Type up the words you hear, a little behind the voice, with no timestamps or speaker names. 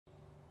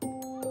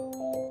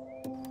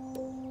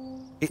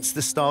It's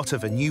the start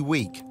of a new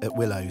week at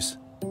Willow's.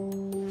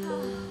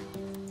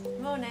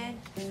 Morning.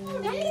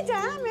 Hey,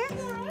 damn it.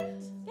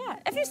 Yeah,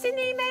 have you seen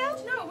the email?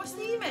 No, what's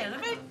the email?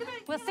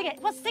 We'll sing it.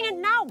 We'll sing it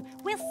now.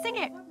 We'll sing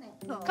it.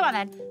 Come on,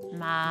 then.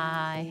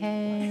 My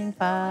hand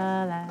for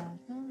No,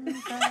 you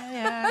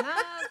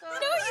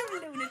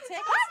lunatic.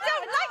 I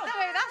don't like the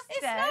way that's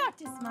It's done. not.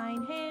 It's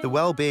mine here. The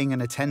Wellbeing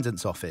and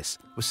Attendance Office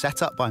was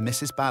set up by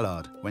Mrs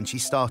Ballard when she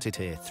started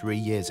here 3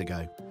 years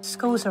ago.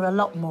 Schools are a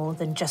lot more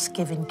than just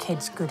giving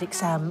kids good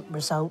exam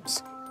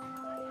results.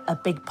 A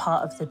big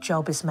part of the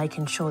job is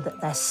making sure that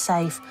they're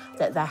safe,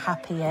 that they're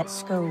happy at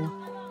school.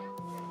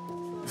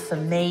 For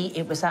me,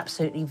 it was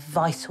absolutely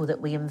vital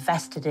that we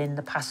invested in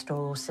the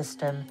pastoral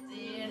system.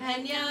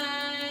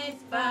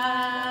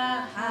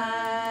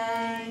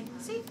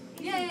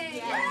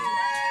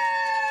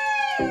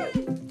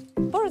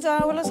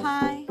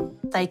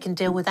 They can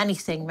deal with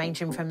anything,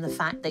 ranging from the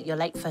fact that you're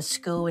late for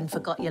school and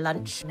forgot your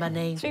lunch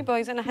money. 3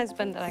 boys and a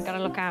husband that I got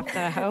to look after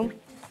at home.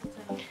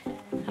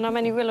 And how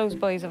many Willow's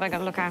boys have I got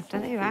to look after?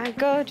 There you are,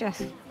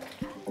 gorgeous.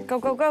 Go,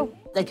 go, go.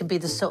 They can be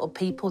the sort of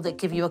people that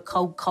give you a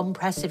cold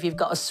compress if you've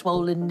got a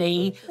swollen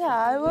knee. Yeah,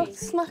 I will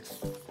smack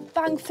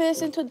bang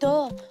first into a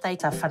door. They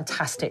have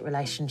fantastic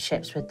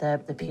relationships with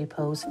the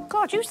pupils.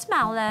 God, you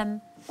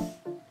smell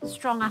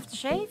strong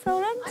aftershave,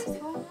 Roland.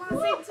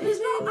 It's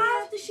not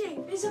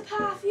aftershave, it's a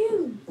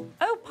perfume.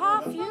 Oh,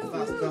 perfume.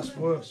 That's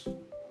worse.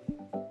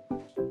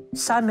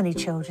 So many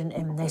children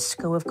in this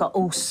school have got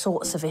all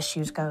sorts of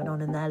issues going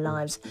on in their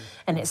lives,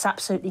 and it's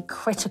absolutely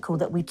critical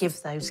that we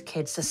give those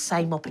kids the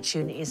same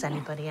opportunity as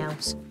anybody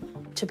else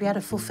to be able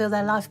to fulfil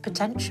their life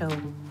potential.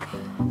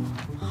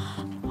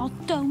 Oh,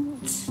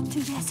 don't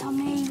do this on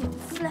me,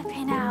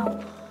 flipping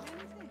out.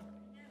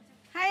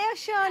 Hiya,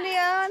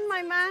 Sean,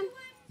 my man.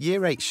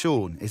 Year 8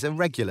 Sean is a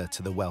regular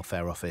to the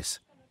welfare office.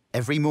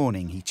 Every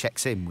morning he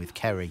checks in with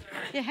Kerry.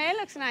 Your hair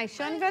looks nice,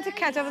 Sean. You've had a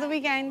cut over the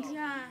weekend.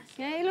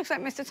 Yeah, he looks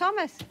like Mr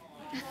Thomas.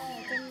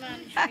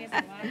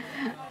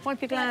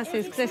 Wipe your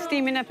glasses, because they're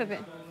steaming up a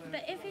bit.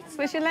 But if it's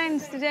Where's your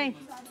lens today?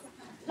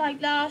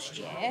 like last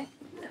year,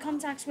 the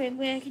contacts weren't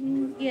working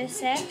in year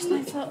 6, and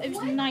I thought it was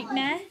a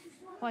nightmare.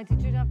 Why,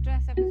 did you have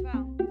dress up as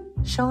well?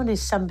 Sean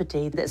is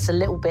somebody that's a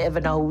little bit of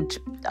an old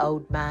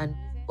man,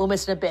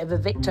 almost in a bit of a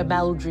Victor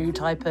Meldrew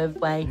type of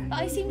way. But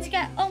I seem to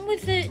get on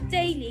with the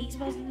dailies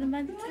rather than the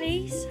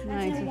monthlies. I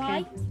Right, don't know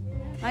okay.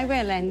 why. I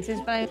wear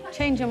lenses, but I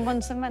change them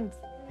once a month.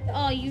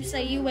 Oh, you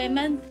say you wear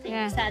monthlies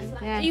Yeah, then?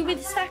 yeah. Are you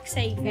with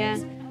Specsavers? Yeah.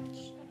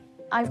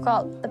 I've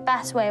got the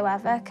best way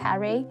ever,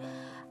 Kerry.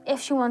 If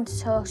she wants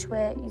to talk to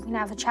her, you can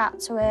have a chat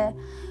to her,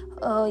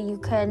 or you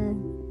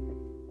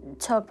can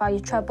talk about your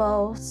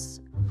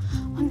troubles.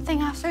 One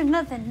thing after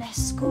another in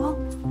this school.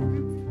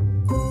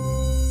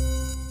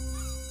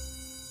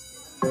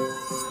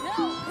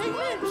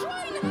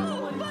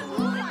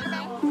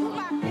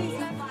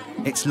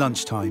 It's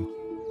lunchtime.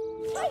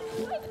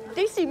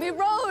 They see me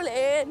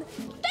rolling.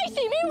 They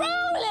see me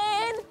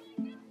rolling.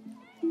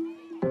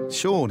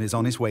 Sean is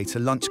on his way to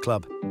Lunch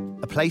Club,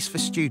 a place for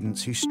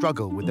students who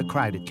struggle with the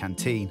crowded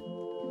canteen.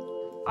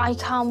 I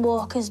can't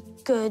walk as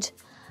good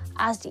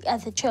as the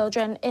other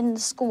children in the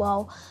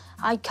school.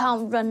 I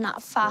can't run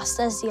that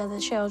fast as the other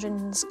children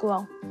in the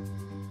school.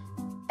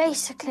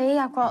 Basically,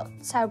 I've got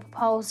cerebral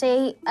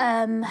palsy.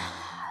 It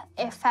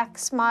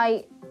affects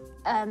my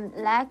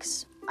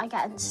legs. I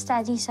get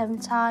unsteady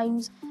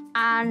sometimes,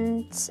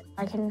 and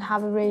I can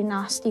have a really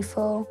nasty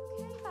fall.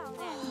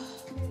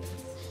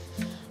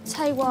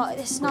 Tell you what,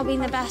 this has not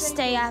been the best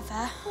day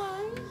ever.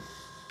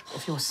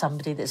 If you're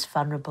somebody that's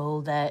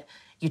vulnerable, that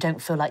you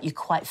don't feel like you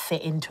quite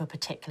fit into a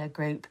particular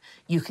group,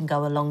 you can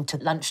go along to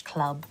Lunch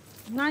Club.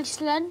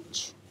 Nice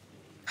lunch.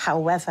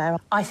 However,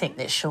 I think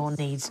that Sean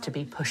needs to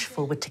be pushed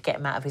forward to get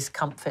him out of his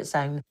comfort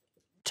zone,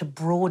 to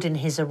broaden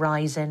his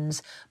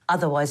horizons.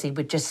 Otherwise, he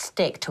would just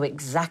stick to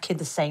exactly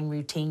the same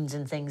routines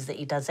and things that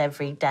he does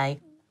every day.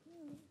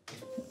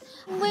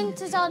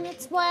 Winter's on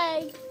its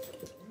way.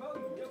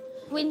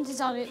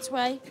 Winter's on its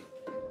way.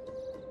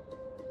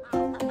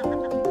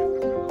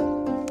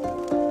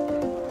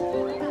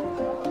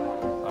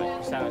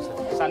 Right,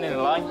 stand in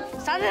a line.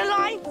 Stand in a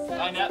line.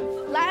 Line up.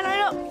 Line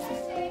up.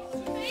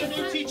 The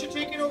new teacher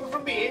taking over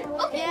from me.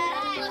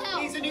 Yeah.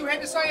 He's the new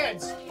head of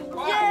science.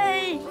 Wow.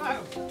 Yay.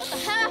 Wow.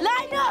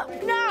 Line up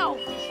now.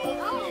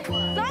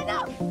 Line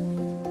up.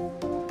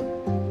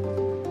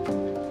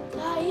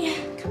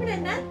 Coming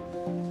in then.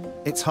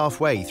 It's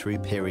halfway through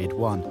period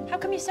 1. How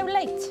come you're so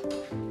late?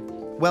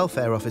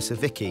 Welfare officer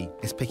Vicky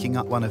is picking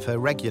up one of her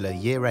regular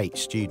Year 8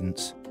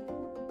 students.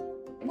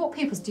 What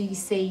pupils do you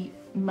see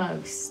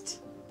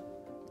most?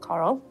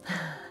 Coral.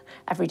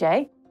 Every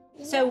day.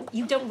 So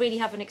you don't really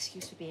have an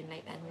excuse for being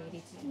late then,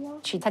 really, do you?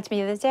 She said to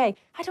me the other day,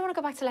 I don't want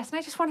to go back to lesson,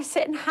 I just want to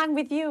sit and hang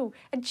with you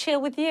and chill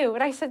with you.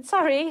 And I said,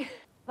 sorry,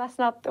 that's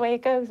not the way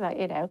it goes, like,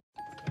 you know.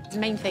 The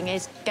main thing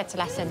is get to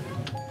lesson.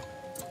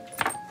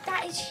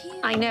 That is huge.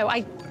 I know,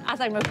 as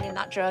I'm opening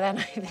that drawer then,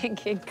 I'm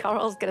thinking,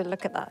 Coral's going to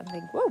look at that and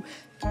think, whoa.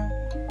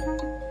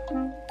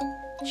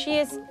 She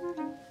is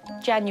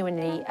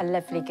genuinely a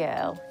lovely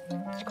girl.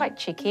 She's quite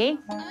cheeky.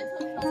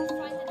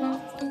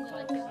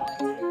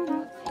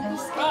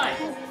 Right.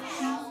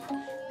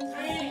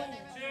 3,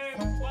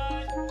 2,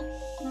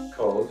 1.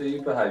 Cole, do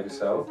you behave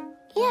yourself?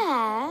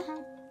 Yeah,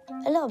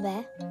 a little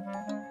bit.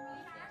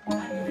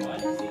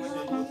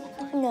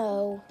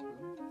 No.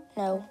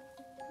 No.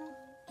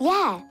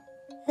 Yeah.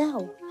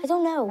 No, I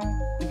don't know.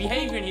 The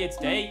behaviour in here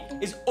today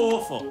is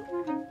awful.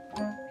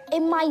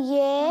 In my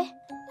year,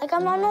 like,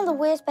 I'm not the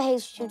worst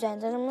behaved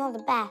student and I'm not the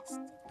best.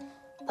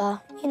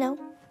 But, you know,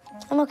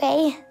 I'm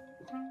okay.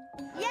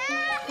 Yeah!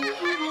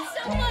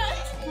 Someone!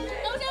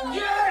 Oh, no!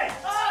 Yes!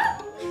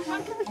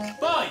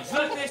 Boys,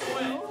 look this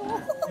way.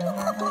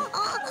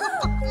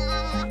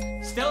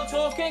 Still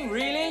talking,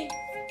 really?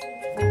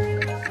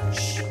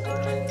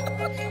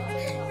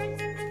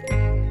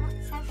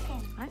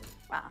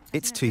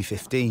 It's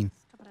 2:15.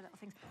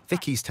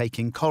 Vicky's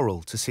taking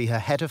Coral to see her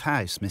head of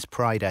house, Miss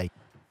Priday.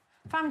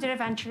 Found her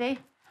eventually.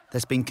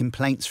 There's been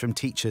complaints from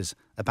teachers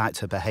about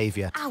her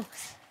behaviour. Ow.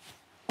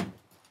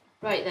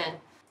 Right then.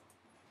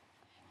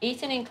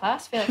 Eating in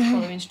class, failed to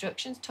follow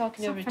instructions,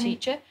 talking over a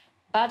teacher,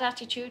 bad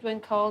attitude when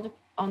called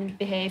on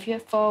behaviour,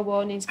 4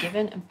 warnings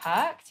given and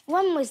parked.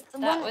 One was...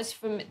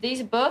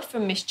 These are both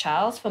from Miss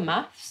Charles for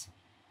maths.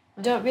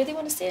 I don't really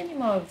want to see any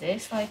more of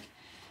this, like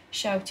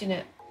shouting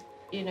at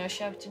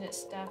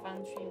staff,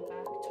 answering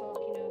back,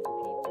 talking over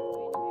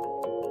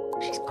people.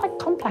 She's quite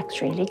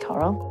complex, really,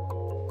 Coral.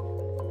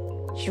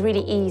 She's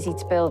really easy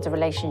to build a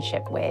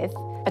relationship with,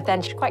 but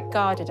then she's quite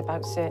guarded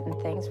about certain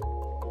things.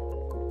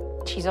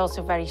 She's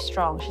also very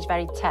strong. She's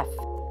very tough.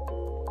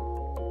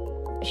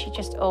 She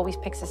just always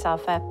picks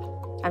herself up.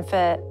 And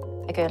for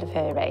a girl of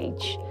her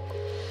age,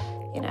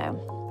 you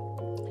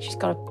know, she's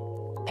got to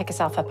pick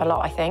herself up a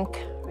lot, I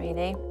think,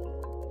 really.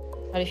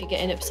 And if you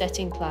get an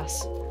upsetting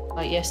class,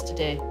 like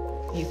yesterday,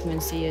 you come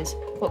and see us.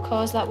 What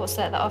caused that? What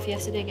set that off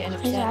yesterday, getting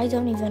upset? I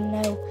don't even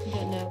know. You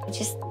don't know? I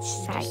just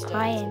started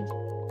crying.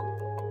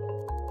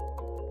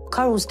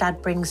 Coral's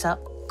dad brings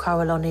up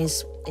Coral on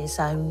his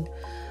own.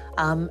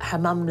 Her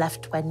mum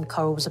left when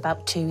Coral was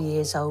about 2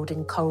 years old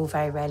and Coral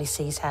very rarely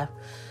sees her.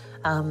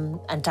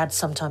 And Dad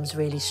sometimes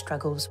really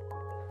struggles.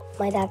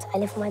 I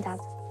live with my dad.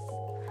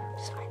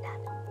 Just my dad.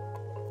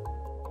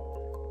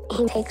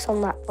 He takes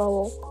on that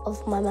role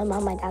of my mum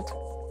and my dad.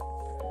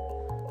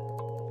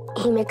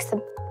 He makes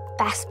the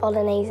best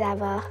bolognese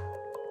ever.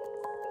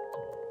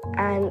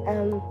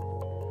 And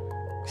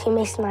she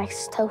makes a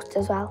nice toast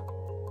as well.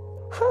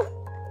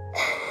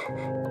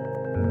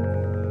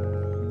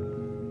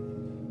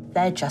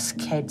 They're just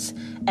kids.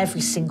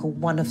 Every single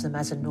one of them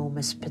has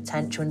enormous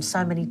potential, and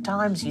so many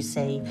times you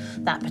see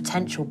that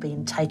potential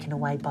being taken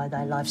away by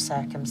their life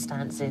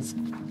circumstances.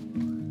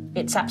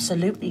 It's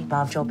absolutely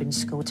our job in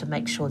school to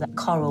make sure that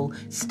Coral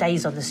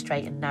stays on the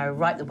straight and narrow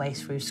right the way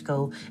through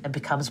school and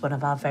becomes one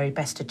of our very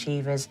best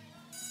achievers.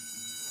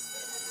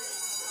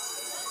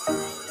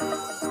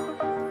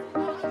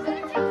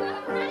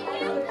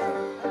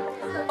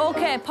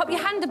 OK, pop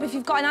your hand up if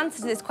you've got an answer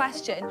to this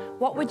question.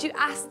 What would you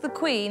ask the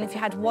Queen if you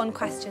had one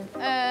question?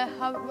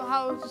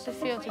 How does it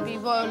feel to be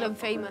royal and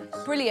famous?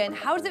 Brilliant.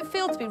 How does it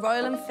feel to be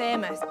royal and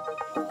famous?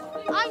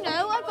 I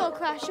know, I've got a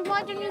question.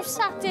 Why don't you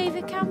sack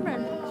David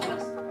Cameron?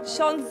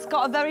 Sean's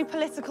got a very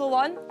political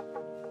one.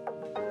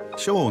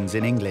 Sean's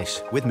in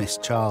English with Miss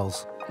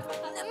Charles.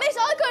 Miss,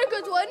 I got a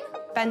good one.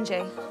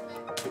 Benji.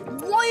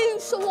 Why are you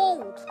so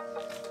old?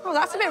 Oh,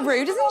 that's a bit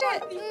rude, isn't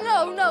it?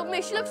 No,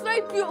 Miss, she looks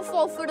very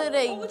beautiful for her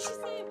age.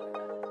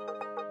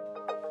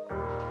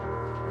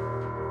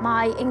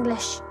 My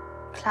English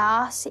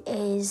class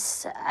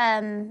is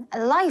a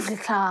lively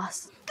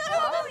class.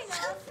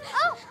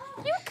 Oh,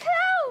 you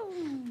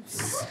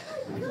clowns!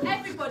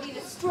 Everybody in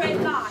a straight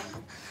line.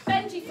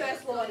 Benji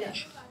first warning.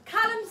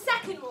 Callum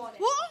second warning.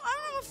 What?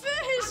 I'm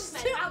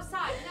first.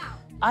 Outside now.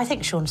 I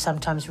think Sean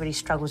sometimes really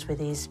struggles with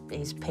his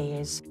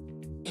peers.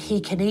 He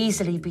can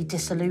easily be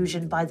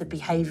disillusioned by the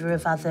behaviour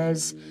of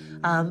others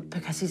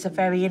because he's a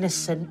very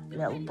innocent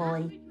little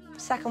boy.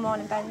 Second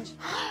warning, Benj.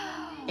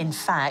 In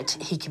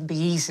fact, he can be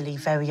easily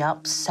very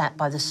upset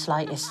by the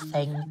slightest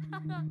thing.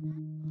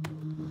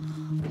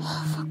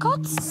 Oh, for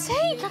God's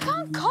sake, I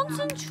can't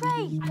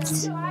concentrate.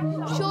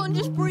 Sean,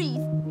 just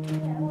breathe.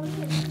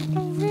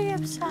 I'm really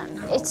upset.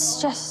 It's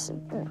just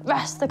the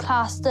rest of the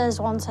class does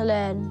want to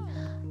learn,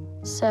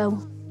 so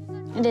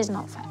it is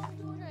not fair.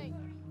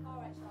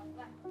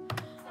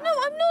 No,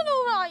 I'm not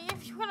all right,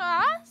 if you're gonna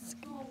ask.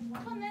 No,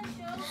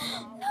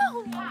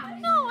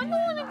 I don't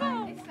want to go.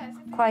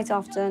 Quite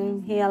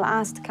often, he'll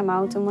ask to come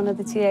out and one of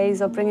the TAs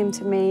will bring him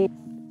to me.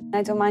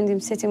 I don't mind him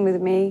sitting with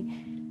me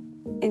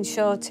in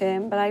short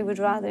term, but I would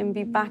rather him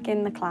be back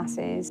in the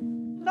classes.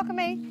 Look at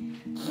me.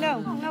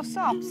 No,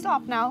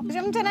 stop now, because you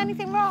haven't done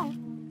anything wrong.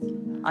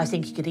 I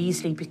think he could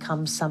easily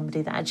become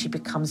somebody that actually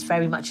becomes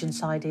very much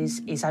inside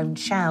his own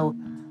shell.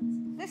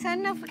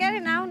 Listen, no, forget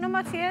it now. No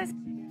more tears.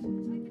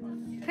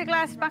 Put your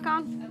glasses back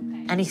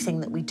on.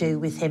 anything that we do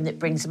with him that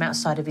brings him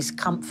outside of his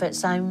comfort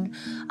zone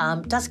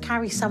does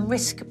carry some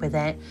risk with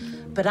it.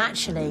 But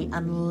actually,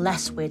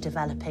 unless we're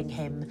developing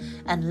him,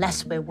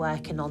 unless we're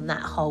working on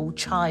that whole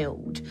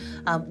child,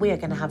 we are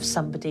going to have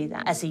somebody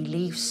that, as he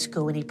leaves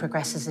school and he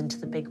progresses into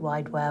the big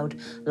wide world,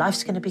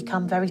 life's going to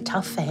become very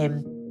tough for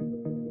him.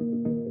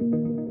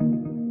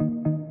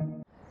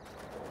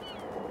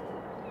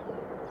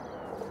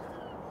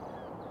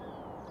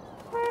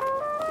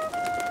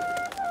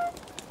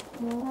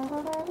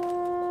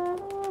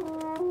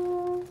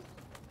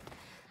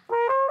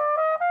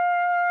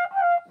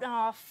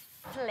 Oh,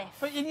 flip.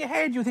 But in your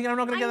head, you're thinking, I'm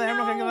not going to get that, I'm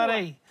not going to get that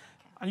A.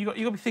 And you got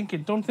to be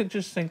thinking, don't think,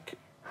 just think,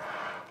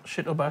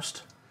 shit or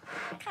bust.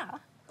 Car?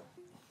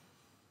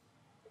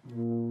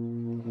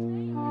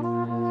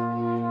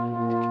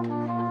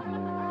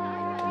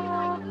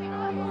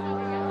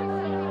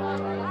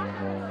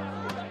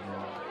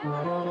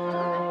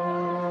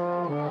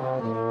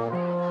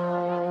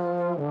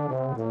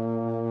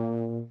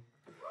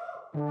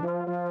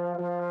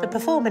 The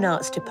Performing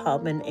Arts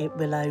Department at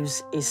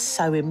Willows is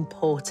so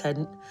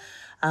important.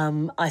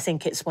 I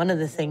think it's one of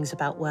the things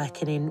about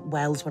working in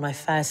Wales when I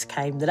first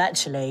came that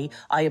actually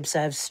I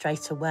observed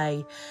straight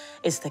away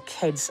is the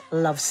kids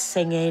love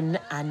singing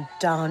and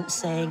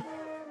dancing.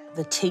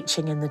 The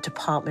teaching in the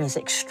department is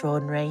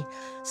extraordinary.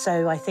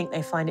 So I think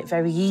they find it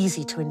very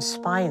easy to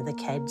inspire the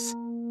kids.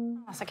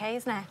 That's OK,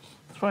 isn't it?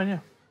 It's fine, yeah.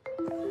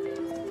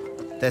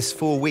 There's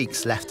 4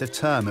 weeks left of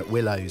term at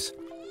Willows,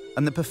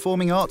 and the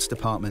Performing Arts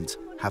Department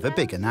have a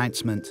big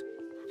announcement.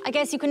 I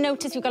guess you can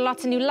notice we've got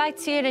lots of new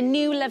lights here, a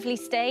new lovely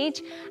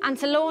stage. And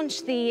to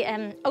launch the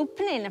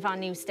opening of our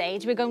new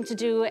stage, we're going to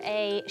do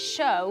a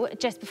show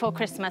just before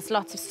Christmas,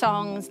 lots of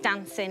songs,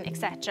 dancing,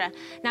 etc.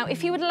 Now,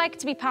 if you would like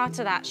to be part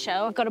of that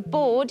show, I've got a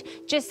board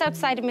just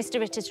outside of Mr.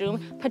 Ritter's room.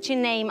 Put your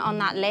name on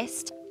that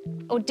list.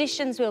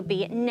 Auditions will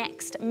be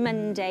next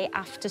Monday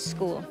after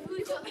school.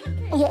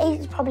 Year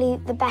 8 is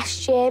probably the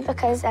best year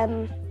because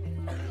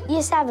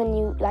Year 7,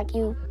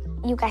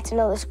 you get to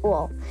know the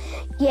school.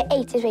 Year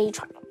 8 is where you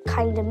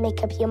kind of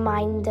make up your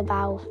mind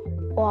about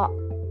what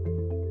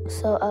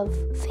sort of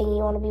thing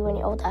you want to be when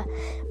you're older.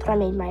 But I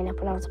made mine up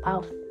when I was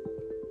about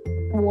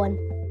 1.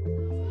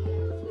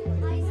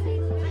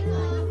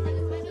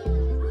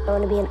 I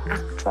want to be an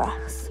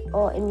actress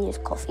or in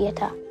musical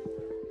theatre.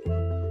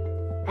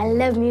 I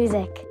love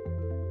music.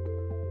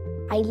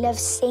 I love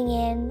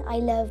singing, I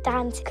love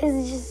dancing, because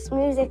it's just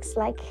music's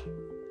like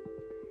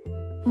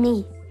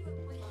me.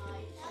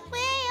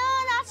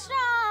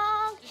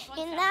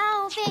 And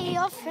I'll be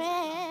your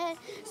friend.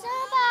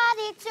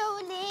 Somebody to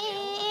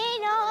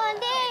lean on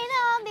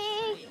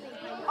me.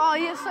 Oh,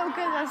 you're so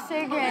good at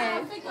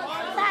singing.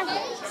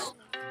 Thanks.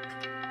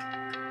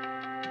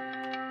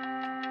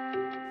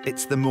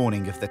 It's the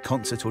morning of the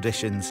concert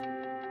auditions.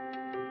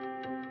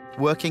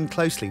 Working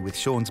closely with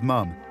Sean's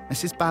mum,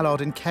 Mrs.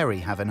 Ballard and Kerry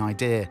have an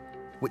idea,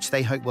 which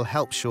they hope will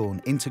help Sean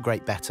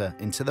integrate better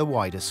into the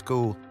wider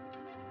school.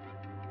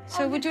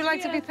 So would you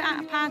like to be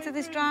part of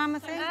this drama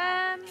thing?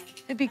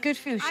 It'd be good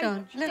for you,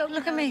 Sean.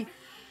 Look at me.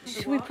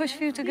 Should we push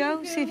for you to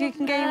go? See if you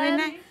can get you in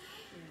there?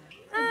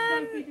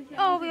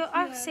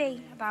 I'll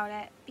see about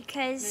it,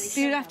 because...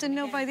 You'd have to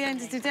know by the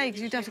end of today,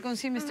 because you'd have to go and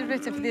see Mr.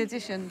 Ritter for the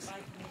auditions.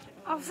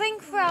 I'll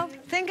think about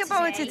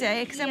it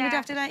today, because then we'd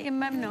have to let your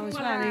mum know as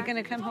well. You're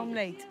going to come home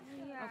late.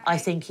 I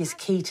think his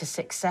key to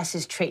success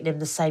is treating him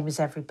the same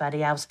as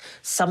everybody else,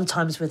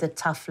 sometimes with a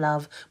tough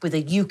love, with a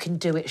you can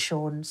do it,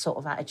 Sean sort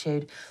of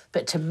attitude,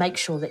 but to make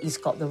sure that he's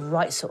got the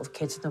right sort of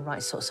kids and the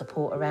right sort of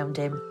support around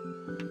him.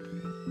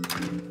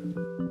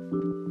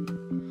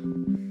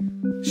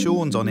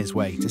 Sean's on his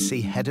way to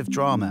see Head of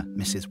Drama,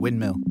 Mrs.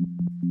 Windmill.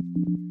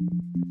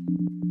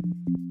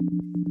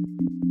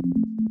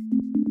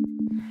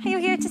 Are you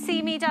here to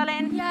see me,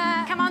 darling?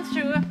 Yeah. Come on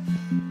through.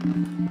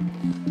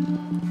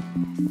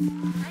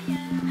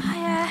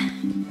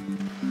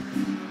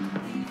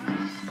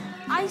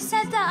 I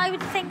said that I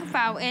would think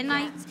about it, and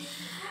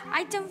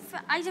I don't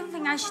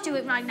think I should do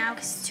it right now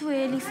because it's too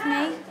early for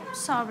me.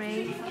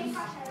 Sorry.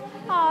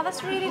 Oh,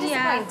 that's really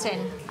disappointing.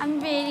 Yeah, I'm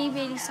really,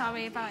 really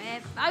sorry about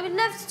it. I would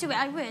love to do it,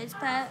 I would,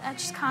 but I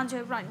just can't do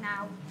it right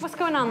now. What's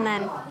going on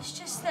then? It's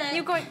just that...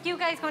 You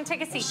guys go and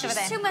take a seat over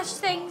there. It's too much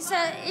things.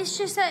 It's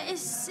just that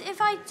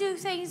if I do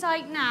things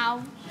like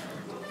now,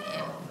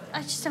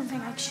 I just don't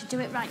think I should do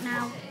it right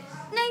now.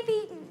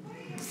 Maybe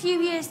a few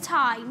years'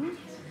 time,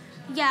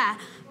 yeah,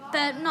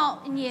 but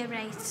not in Year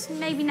 8.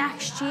 Maybe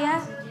next year.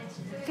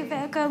 Give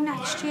it a go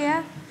next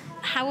year.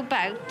 How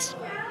about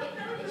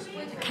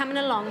coming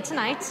along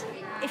tonight?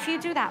 If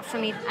you do that for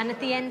me, and at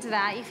the end of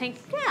that, you think,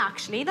 yeah,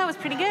 actually, that was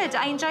pretty good.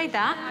 I enjoyed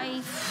that.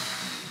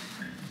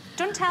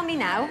 Don't tell me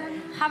now.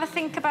 Have a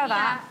think about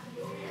that,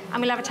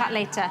 and we'll have a chat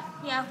later.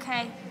 Yeah,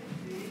 OK.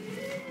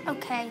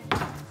 OK.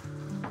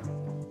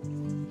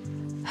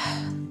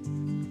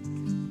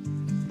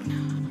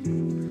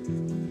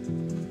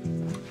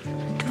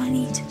 Do I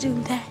need to do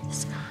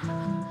this?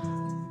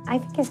 I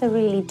think it's a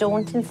really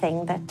daunting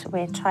thing that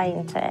we're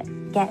trying to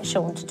get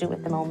Sean to do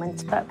at the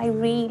moment, but I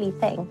really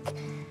think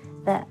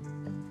that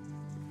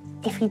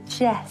If he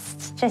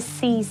just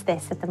sees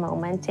this at the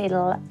moment,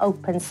 it'll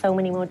open so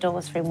many more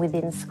doors for him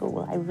within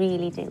school. I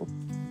really do.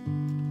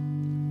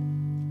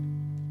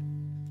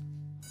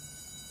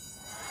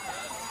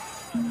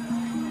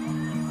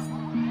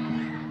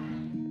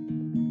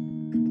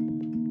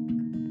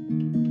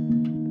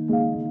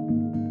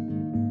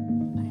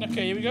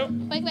 Okay, here we go.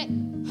 Wait.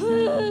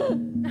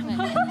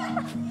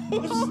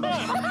 What's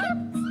that?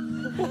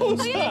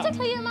 What's You need that? to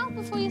clear your mouth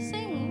before you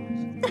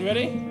sing. You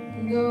ready?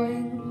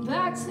 Going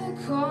back to the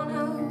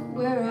corner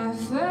where I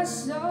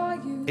first saw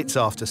you. It's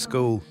after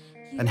school,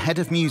 and Head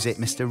of Music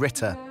Mr.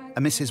 Ritter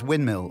and Mrs.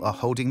 Windmill are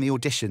holding the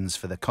auditions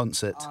for the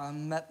concert. I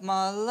met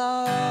my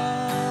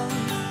love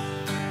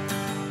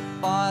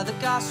by the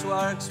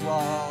gasworks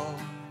wall.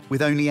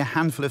 With only a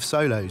handful of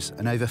solos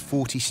and over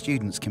 40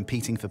 students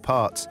competing for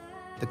parts,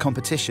 the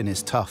competition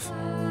is tough.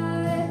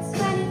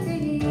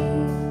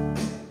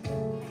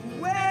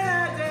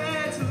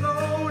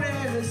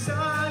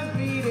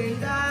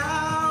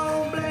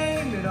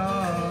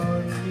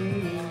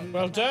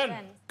 Well done.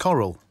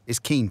 Coral is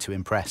keen to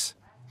impress.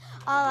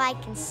 All I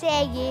can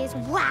say is,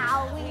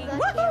 wow, we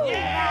look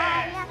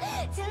yeah!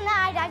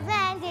 Tonight I've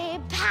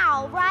landed,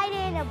 pow, right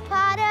in a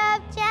pot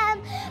of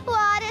jam.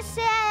 What a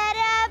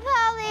setup,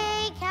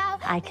 holy cow.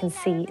 I can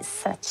see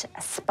such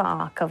a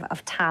spark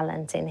of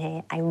talent in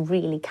her. I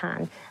really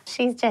can.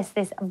 She's just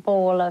this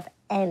ball of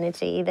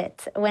energy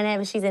that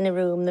whenever she's in a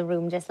room, the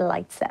room just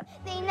lights up.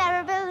 They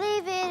never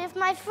believe it if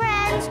my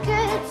friends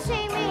could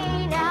see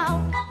me now.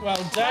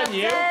 Well done,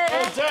 you.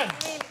 Well done.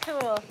 Really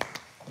cool.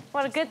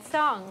 What a good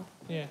song.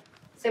 Yeah.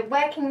 So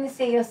where can you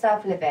see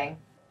yourself living?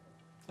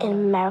 In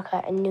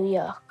America, in New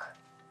York,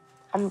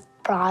 on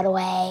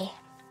Broadway,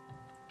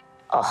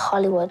 or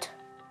Hollywood.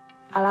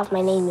 I'll have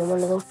my name in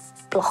one of those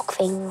block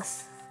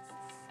things.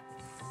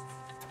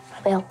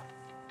 I will.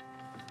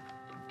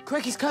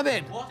 Quick, he's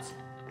coming. What?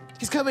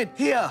 He's coming.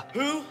 Here.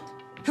 Who?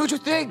 Who do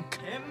you think?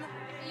 Him?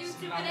 You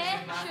doing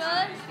it,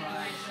 Sean?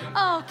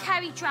 Oh,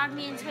 Carrie dragged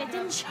me into it,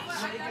 didn't she?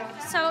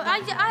 So I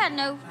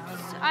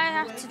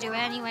had to do it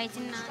anyway,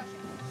 didn't I?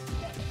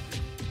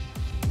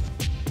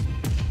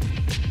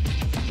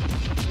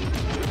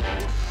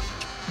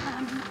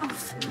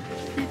 Off.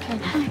 Okay.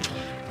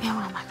 Yeah,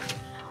 well,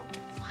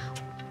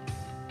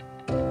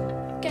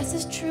 wow. Guess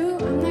it's true,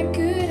 I'm not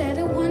good at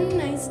a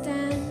one-night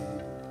stand.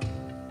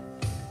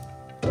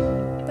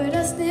 But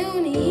I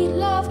still need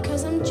love,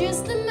 cause I'm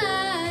just a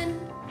man.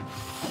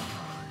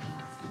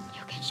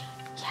 You can show.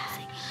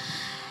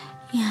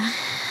 Yeah.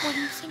 What are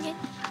you singing?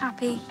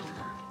 Happy.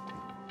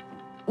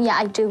 Yeah,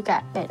 I do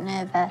get a bit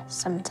nervous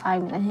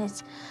sometimes,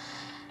 and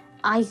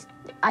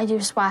I do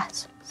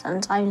sweat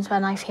sometimes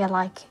when I feel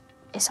like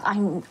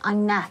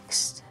I'm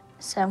next.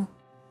 So.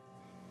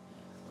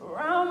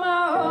 Around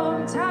my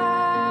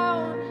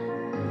hometown,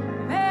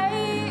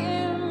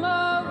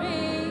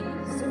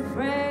 memories of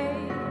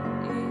race.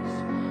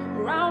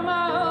 Around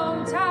my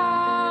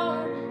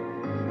hometown,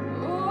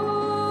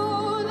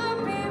 ooh, the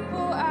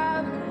people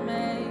I've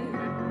made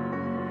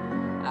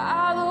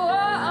are the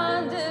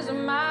wonders of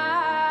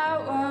my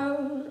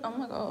world. Oh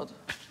my God.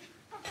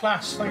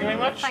 Class, thank you very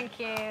much. Thank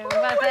you.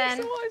 Well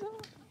done.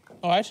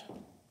 All right.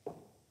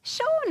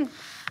 Sean.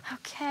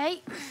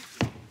 Okay.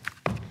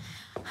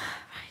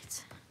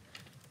 Right.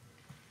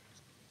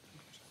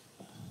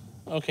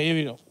 Okay, here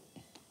we go.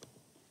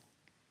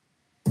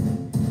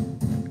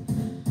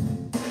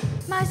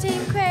 Might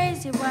seem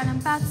crazy what I'm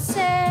about to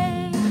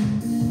say.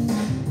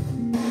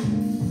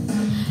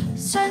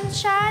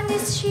 Sunshine,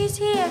 this she's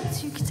here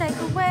that you can take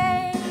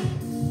away.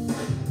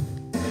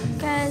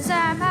 Cause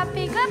I'm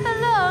happy, clap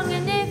along,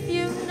 and if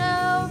you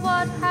know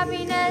what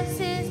happiness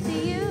is to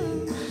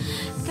you.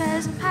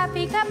 Cause I'm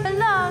happy, clap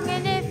along,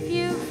 and if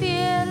you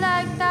feel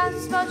like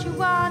that's what you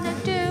wanna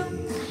do.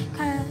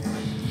 Cause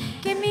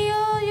give me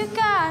all you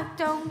got,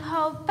 don't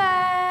hold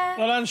back.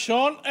 Well done,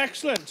 Sean.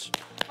 Excellent.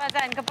 Well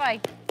done. Goodbye.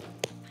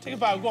 Take a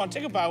bow. Go on,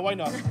 take a bow. Why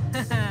not?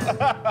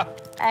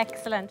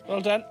 Excellent.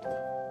 Well done.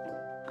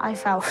 I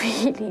felt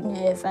really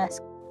nervous.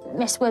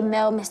 Miss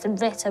Windmill, Mr.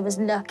 Ritter was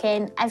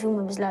looking,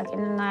 everyone was looking,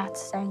 and I had to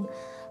sing.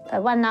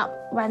 But when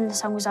the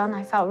song was on,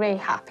 I felt really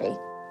happy.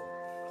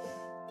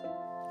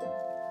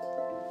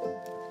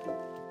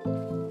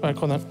 Right,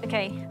 come on then.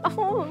 Okay.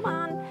 Oh,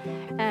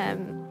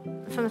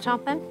 man. From the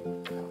top then?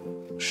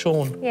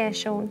 Sean. Yeah,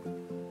 Sean.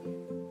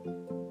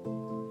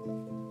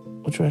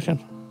 What do you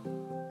reckon?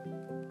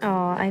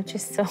 Oh, I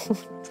just thought...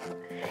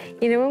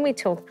 You know, when we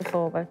talked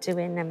before about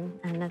doing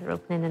another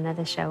opening,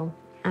 another show,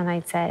 and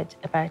I'd said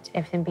about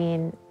everything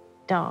being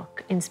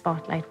dark in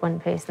spotlight, one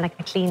person, like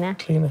a cleaner.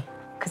 Cleaner.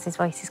 Because his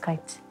voice is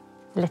quite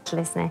little,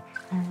 isn't it?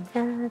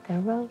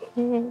 Another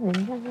opening,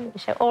 another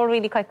show. All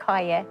really quite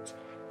quiet.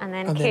 And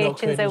then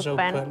curtains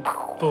open.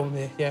 Boom,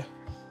 there, yeah.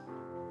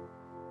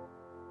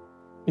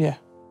 Yeah.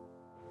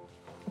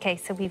 Okay,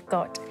 so we've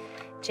got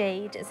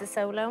Jade as a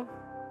solo.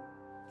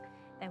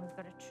 Then we've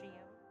got a trio.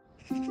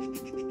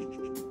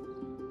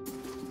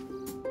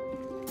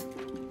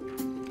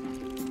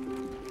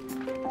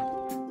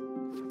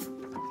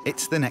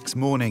 It's the next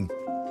morning,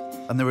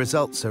 and the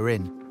results are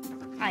in.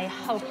 I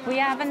Hope we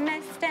haven't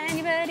missed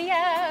anybody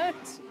out.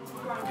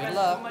 Good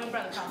luck.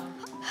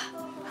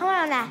 Come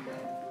on there.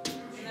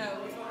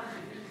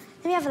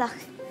 Let me have a look.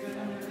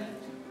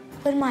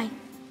 Where am I?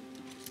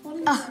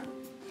 Oh.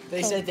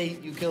 They said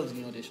you killed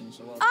in the audition,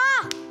 so what?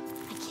 Ah!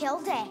 I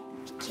killed it.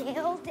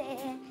 Killed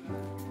it.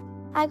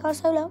 I got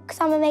solo because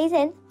I'm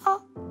amazing.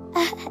 Oh.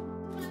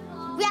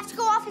 We have to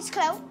go off his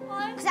clue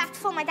because I have to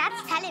phone my dad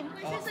to tell him.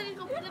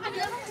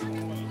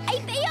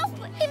 Hey,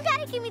 you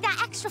better give me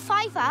that extra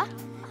 £5.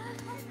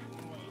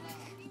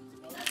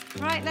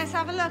 Right, let's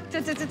have a look.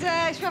 Da, da, da,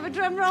 da. Should we have a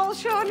drum roll,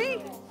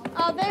 Shawnee?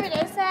 Oh, there it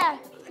is, there.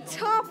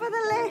 Top of the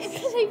list.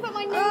 Because I put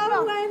my name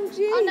wrong. OMG.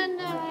 Oh,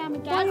 no, I am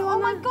again. Oh,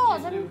 my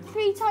God, I'm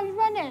 3 times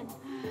running.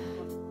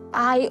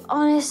 I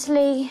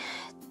honestly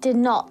did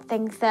not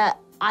think that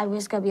I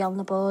was going to be on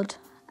the board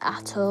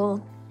at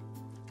all.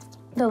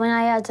 But when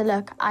I had a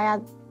look, I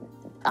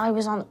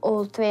was on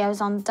all 3. I was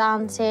on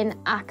dancing,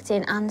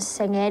 acting and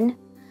singing.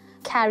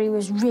 Kerry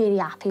was really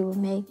happy with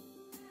me.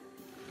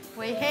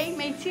 Wait, hey,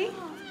 matey.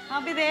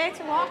 I'll be there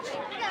to watch.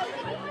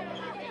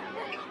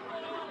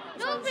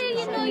 What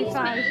really annoys me is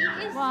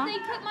they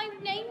put my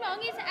name wrong.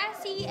 It's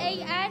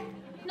S-E-A-N,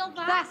 not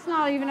that. That's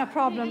not even a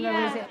problem,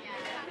 though, is it?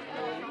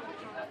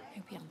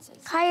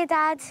 Hiya,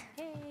 Dad.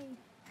 Hey.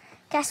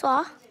 Guess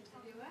what?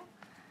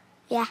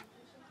 Yeah.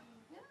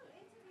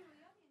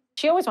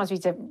 She always wants me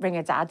to ring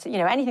her dad. You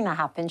know, anything that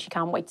happens, she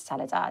can't wait to tell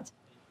her dad.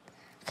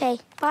 OK,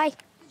 bye.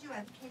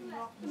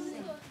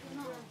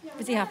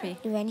 Was he happy?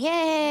 You went,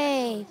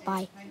 yay,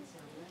 bye.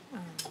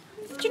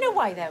 Do you know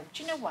why, though?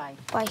 Do you know why?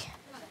 Why?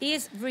 He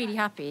is really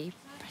happy,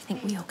 but I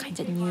think we all kind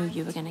of knew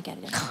you were going to get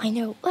it. I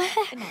know.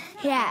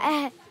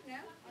 Yeah.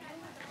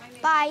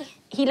 Bye.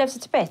 He loves her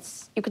to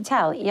bits. You can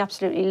tell he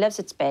absolutely loves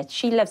her to bits.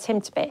 She loves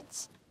him to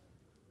bits.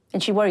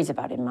 And she worries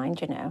about him, mind,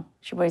 you know.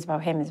 She worries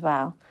about him as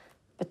well.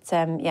 But,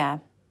 yeah,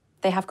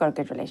 they have got a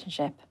good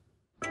relationship.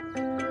 Vicky!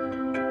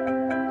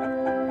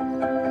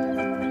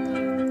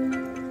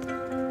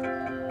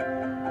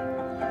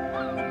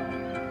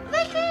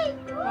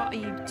 What are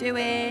you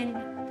doing?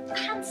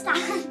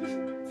 Handstand.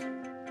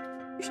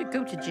 You should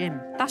go to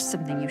gym. That's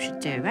something you should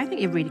do. I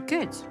think you're really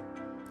good.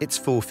 It's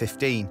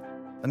 4:15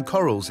 and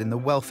Coral's in the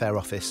welfare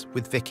office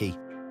with Vicky.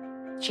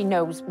 She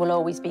knows we'll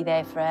always be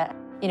there for her.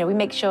 You know, we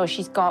make sure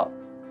she's got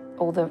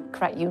all the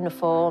correct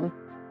uniform.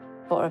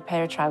 Bought her a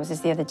pair of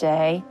trousers the other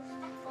day.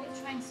 What are you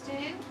trying to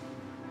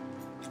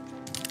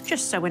do?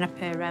 Just sewing up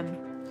her,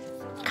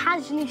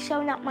 Casually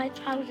showing up my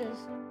trousers.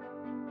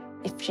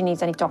 If she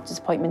needs any doctor's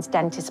appointments,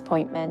 dentist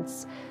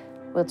appointments,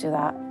 we'll do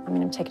that. I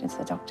mean, I'm taking her to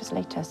the doctors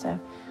later, so,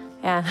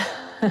 yeah.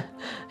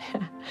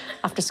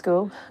 After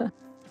school.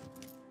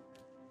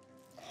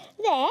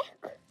 Vic?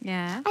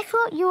 Yeah? I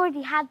thought you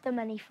already had the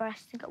money for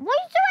us to go. What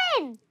are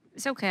you doing?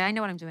 It's okay, I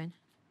know what I'm doing.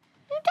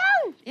 You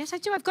don't? Yes, I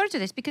do. I've got to do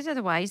this because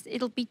otherwise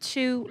it'll be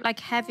too, like,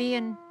 heavy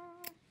and...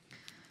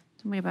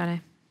 Don't worry about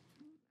it.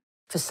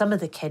 For some of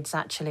the kids,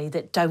 actually,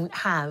 that don't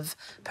have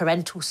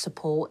parental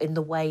support in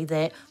the way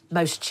that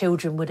most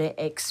children would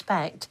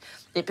expect,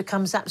 it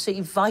becomes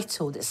absolutely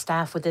vital that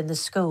staff within the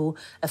school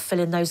are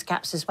filling those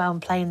gaps as well and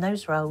playing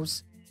those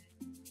roles.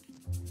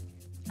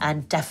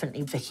 And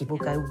definitely Vicky will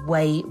go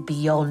way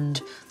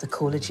beyond the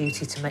call of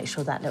duty to make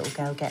sure that little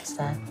girl gets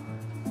there.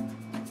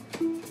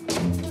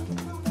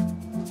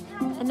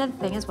 Another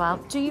thing as well,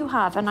 do you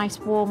have a nice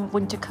warm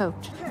winter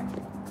coat?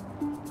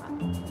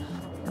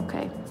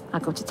 OK, I'll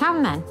go to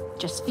town then,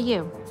 just for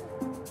you.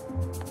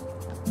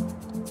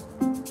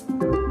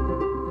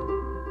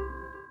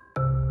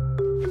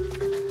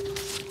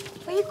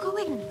 Where are you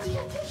going?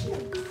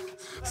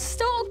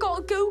 Still got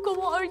to Google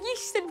what a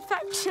yeast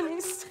infection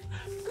is.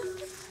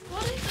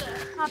 What is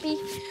it? Abby,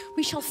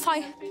 we shall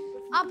find...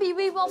 Abby,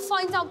 we will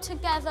find out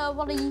together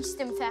what a yeast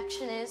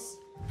infection is.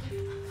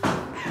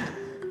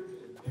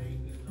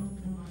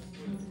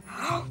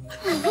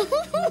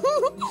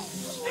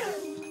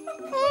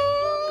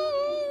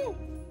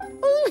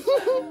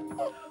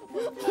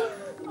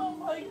 Oh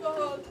my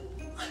God.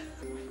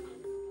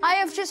 I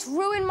have just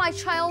ruined my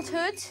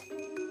childhood.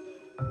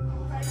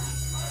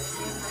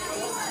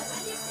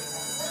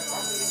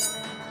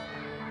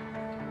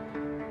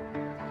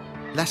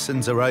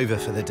 Lessons are over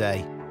for the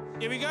day.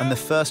 Here we go. And the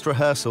first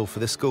rehearsal for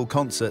the school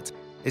concert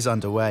is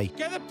underway.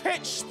 Get the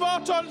pitch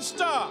spot on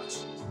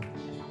start.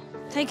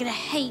 They're gonna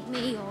hate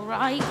me, all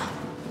right?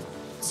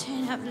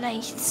 Turn up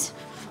late.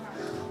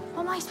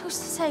 What am I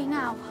supposed to say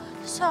now?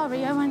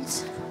 Sorry, I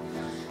went...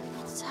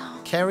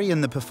 Kerry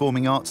and the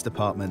Performing Arts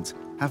Department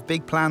have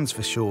big plans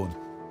for Sean.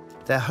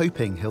 They're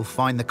hoping he'll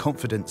find the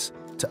confidence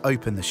to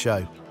open the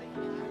show.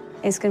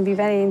 It's going to be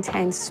very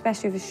intense,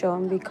 especially for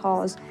Sean,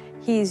 because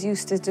he's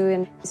used to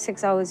doing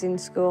 6 hours in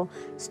school,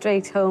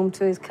 straight home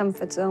to his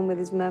comfort zone with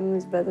his mum,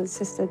 his brother,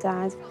 sister,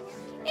 dad.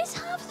 Is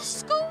half the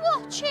school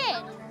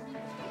watching?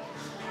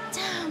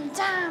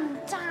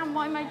 Damn,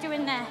 why am I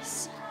doing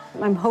this?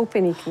 I'm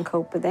hoping he can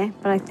cope with it,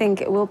 but I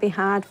think it will be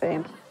hard for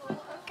him.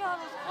 God.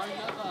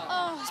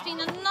 Oh, it's been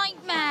a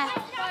nightmare.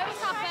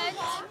 What's happened?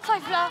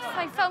 I've left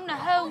my phone at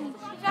home.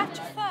 You've left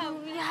your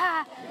phone?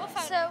 Yeah.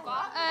 So,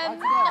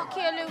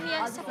 Nokia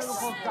Lumia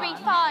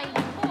 635.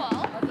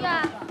 Cool.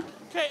 Yeah.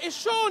 Okay, is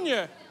Sean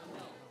here?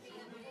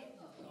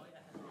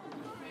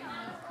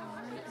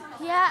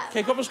 Yeah.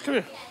 Okay, come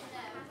here.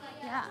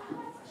 Yeah.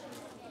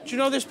 Do you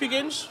know this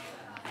begins?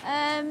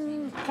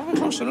 Come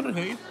closer, I'm not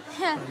gonna hear you.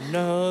 Yeah.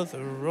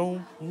 Another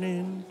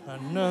opening,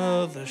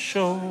 another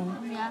show.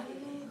 Yeah.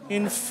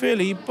 In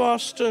Philly,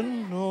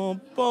 Boston, or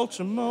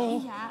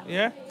Baltimore.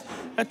 Yeah.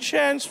 A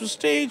chance for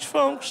stage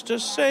folks to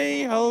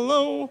say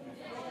hello.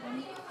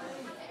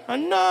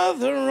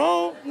 Another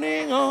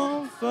opening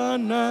of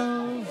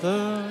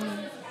another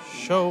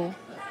show.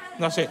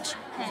 That's it.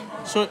 Okay.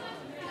 So,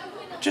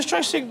 just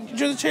try sing. Do you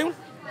know the tune?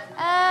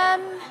 A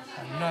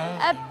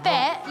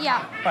bit,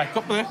 yeah. Right,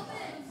 go up there.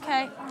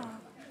 Okay.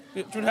 Do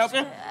you want to help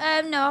you?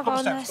 No, I'll go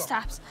on the Steps, go.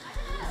 steps.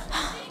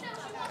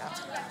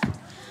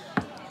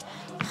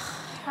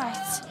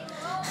 Right.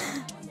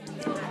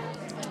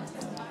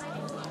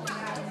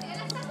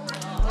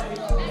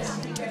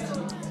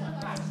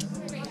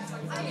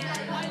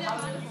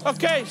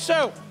 Okay,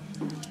 so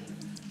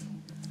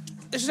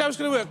this is how it's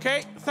going to work,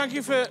 okay? Thank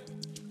you for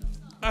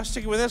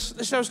sticking with us.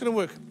 This is how it's going to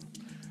work.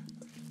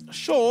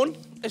 Sean,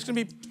 it's going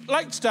to be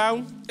lights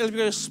down. It'll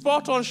be a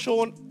spot on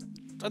Sean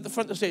at the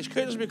front of the stage.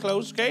 Curtains will be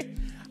closed, okay?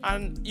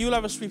 And you'll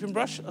have a sweeping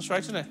brush. That's right,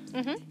 isn't it?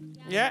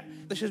 Mm-hmm. Yeah.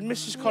 This is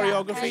Mrs.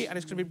 Choreography, and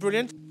it's going to be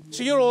brilliant.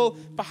 So you're all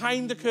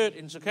behind the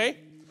curtains, okay?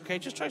 Okay,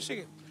 just try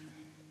singing.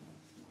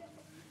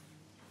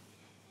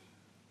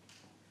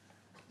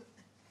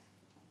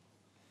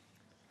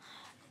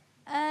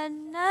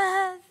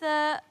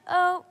 Another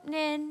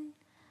opening,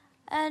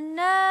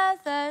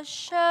 another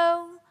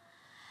show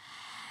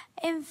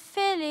in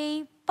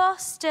Philly,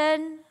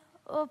 Boston,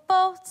 or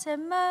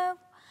Baltimore.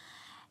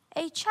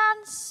 A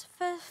chance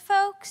for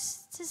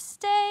folks to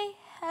say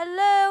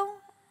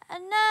hello.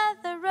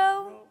 Another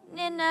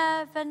opening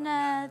of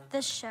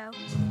another show.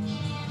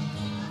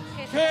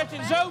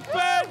 Curtains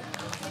open,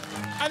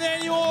 and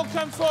then you all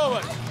come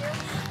forward.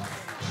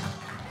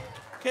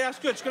 Okay, that's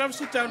good. Just gonna have a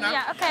sit down now.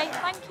 Yeah, okay,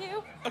 thank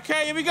you.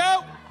 Okay, here we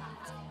go.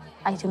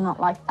 I do not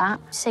like that.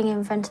 Singing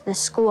in front of the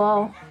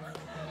school.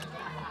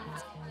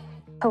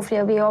 Hopefully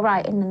I'll be all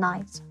right in the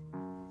night.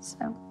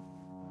 So.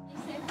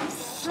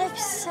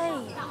 Flip's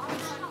sake.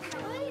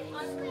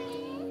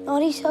 Oh,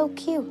 he's so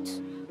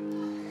cute.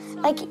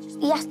 Like,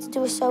 he has to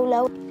do a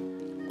solo.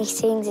 He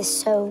sings is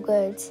so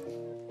good.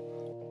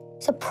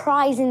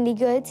 Surprisingly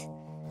good.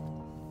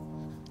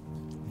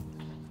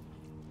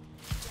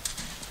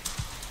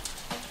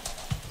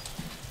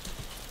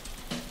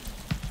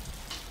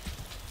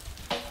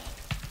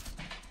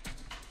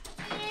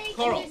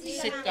 Coral,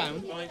 sit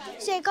down.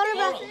 So I got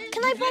around.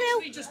 Can I borrow?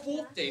 We just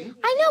walked in.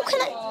 I know,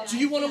 can I? Do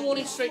you want a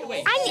warning straight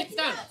away? Sit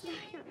down.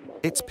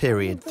 It's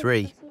period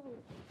 3.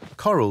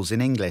 Coral's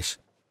in English,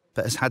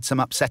 but has had some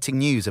upsetting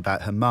news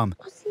about her mum.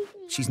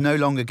 She's no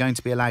longer going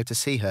to be allowed to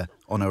see her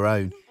on her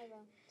own.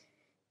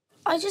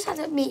 I just had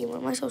a meeting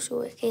with my social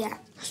worker, yeah.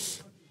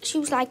 She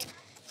was like,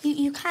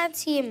 you can't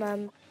see your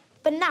mum,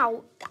 but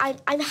now I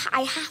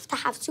have to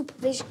have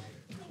supervision.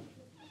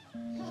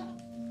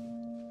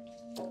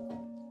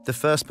 The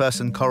first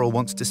person Coral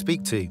wants to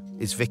speak to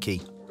is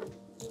Vicky.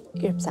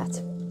 You're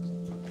upset?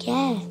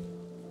 Yeah.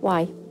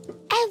 Why?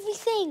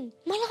 Everything.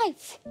 My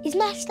life is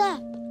messed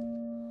up.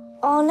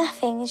 Oh,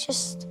 nothing. It's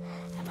just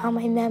about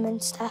my mum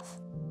and stuff.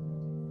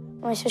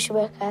 My social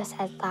worker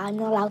said that I'm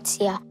not allowed to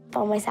see her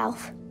by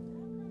myself.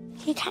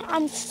 You can't.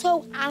 I'm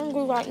so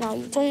angry right now.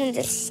 You don't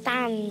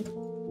understand.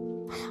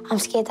 I'm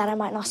scared that I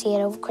might not see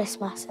her over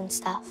Christmas and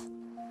stuff.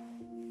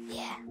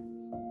 Yeah.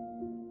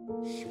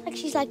 Like,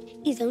 she's like,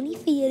 it's only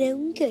for your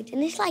own good.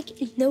 And it's like,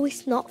 no,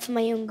 it's not for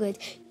my own good.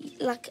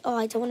 Like, oh,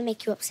 I don't want to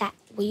make you upset.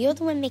 Well, you're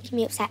the one making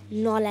me upset,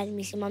 not letting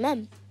me see my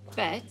mum.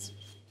 But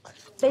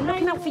they're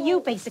looking out for you,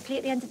 basically,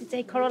 at the end of the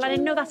day, Coral, and I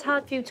know that's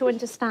hard for you to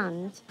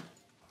understand.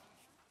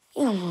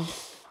 I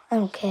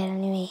don't care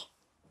anyway.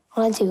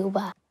 Well, I do,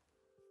 but...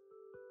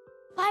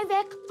 Bye,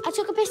 Vic. I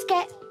took a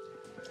biscuit.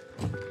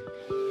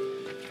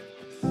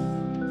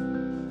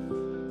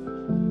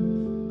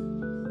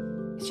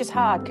 It's just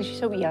hard because she's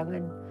so young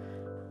and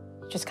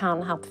just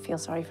can't help but feel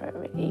sorry for her,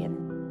 really.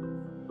 And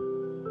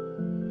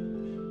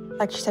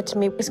like she said to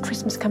me, it's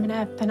Christmas coming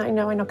up and I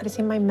know I'm not going to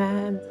see my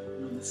mum.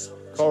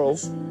 Coral,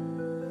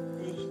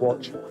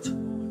 watch.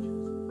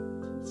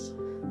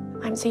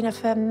 I haven't seen her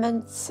for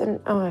months and,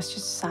 oh, it's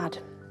just sad.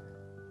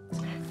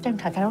 Don't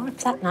hug her, I'm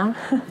upset now.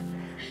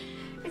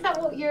 Is that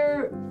what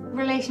your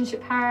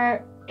relationship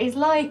her is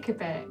like a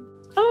bit?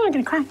 Oh, I'm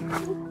going to cry.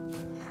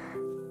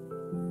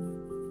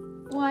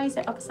 Why is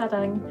it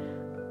upsetting?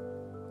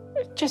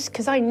 Just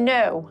because I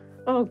know,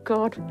 oh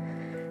God,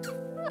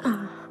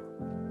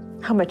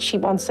 how much she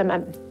wants her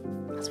mum.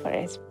 That's what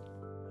it is.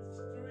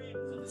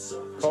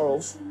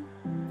 Coral,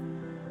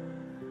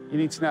 you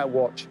need to now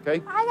watch,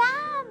 okay? I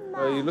am.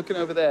 Are you looking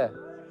over there?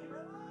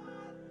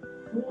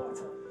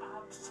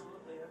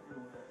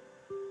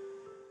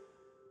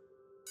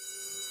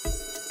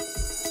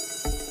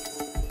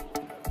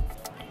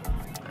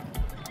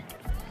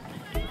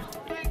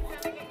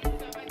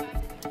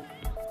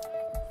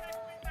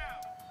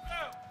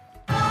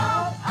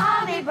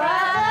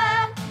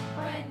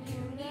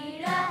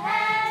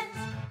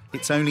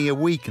 It's only a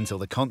week until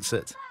the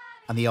concert,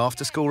 and the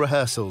after-school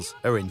rehearsals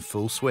are in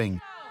full swing.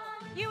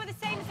 You were the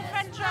same as the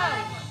front row.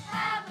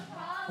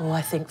 Oh,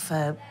 I think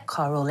for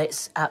Coral,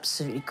 it's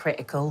absolutely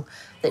critical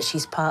that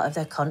she's part of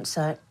their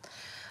concert.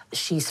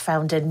 She's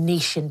found a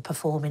niche in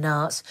performing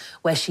arts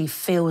where she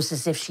feels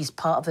as if she's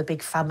part of a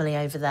big family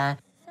over there.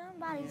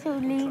 Somebody to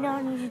lean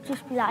on, you should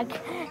just be like...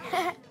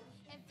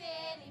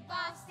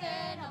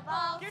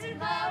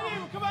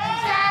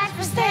 Stand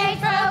for stage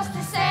folks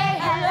to say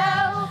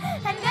hello.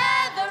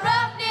 Another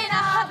opening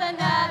of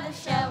another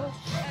show.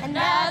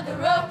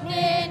 Another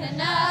opening,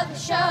 another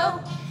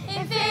show.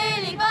 In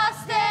Philly,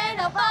 Boston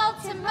or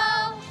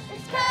Baltimore.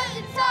 It's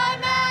curtain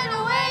time and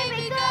away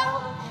we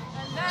go.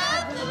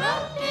 Another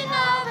opening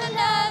of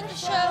another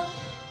show.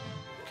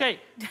 Okay.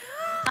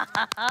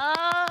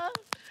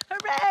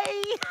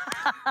 Hooray!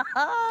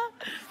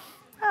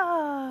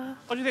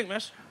 What do you think,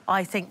 miss?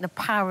 I think the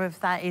power of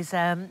that is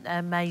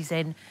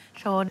amazing.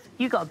 Sean,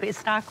 you got a bit of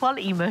star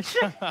quality, mush.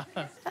 Air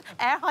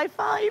high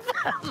five.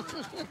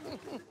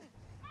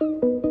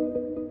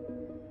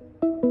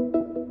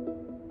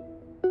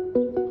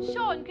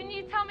 Sean, can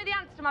you tell me the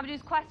answer to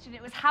Mamadou's question?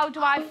 It was how do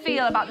you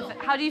feel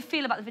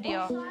about the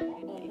video?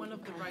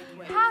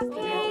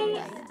 Happy,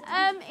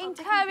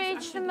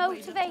 encouraged and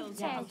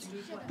motivated.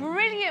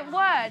 Brilliant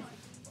words.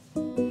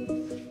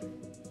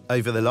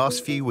 Over the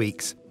last few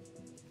weeks,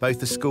 both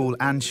the school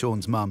and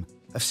Sean's mum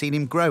have seen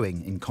him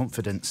growing in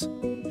confidence.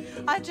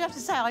 I do have to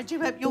say, I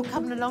do hope you're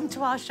coming along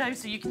to our show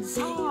so you can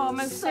see. Oh,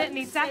 most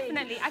certainly,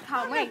 definitely. I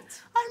can't wait.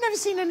 I've never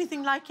seen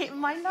anything like it in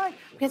my life.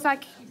 Because,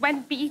 like,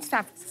 when he used to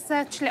have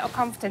such little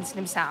confidence in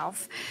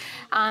himself,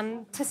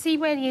 and to see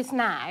where he is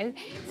now,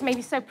 it's made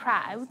me so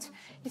proud.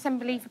 It's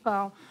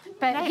unbelievable.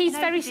 But he's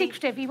very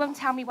secretive. He won't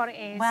tell me what it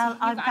is. Well,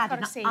 I've got to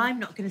I'm see.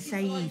 not going to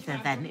say either,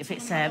 then, if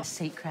it's a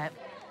secret.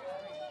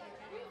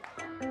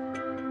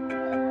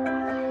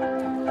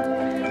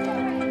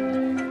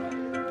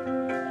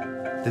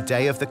 The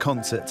day of the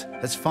concert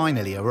has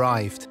finally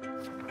arrived.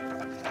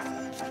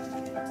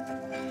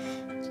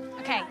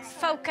 OK,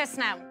 focus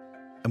now.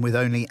 And with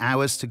only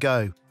hours to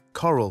go,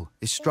 Coral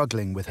is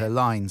struggling with her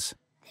lines.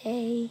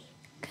 They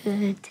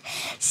could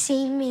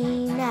see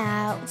me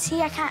now. See,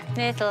 I can't...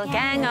 Little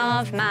gang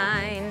of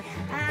mine.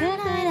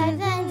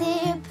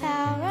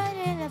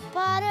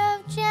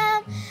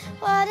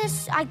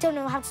 I don't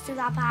know how to do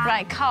that part.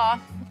 Right,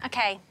 car.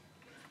 OK.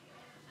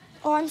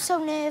 Oh, I'm so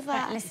nervous.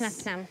 Right, listen up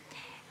now.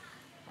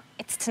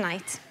 It's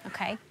tonight,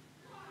 OK?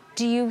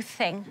 Do you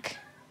think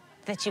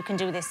that you can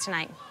do this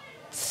tonight?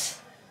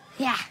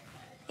 Yeah.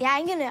 Yeah,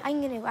 I'm gonna.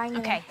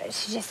 OK.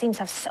 She just seems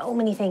to have so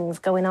many things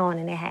going on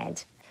in her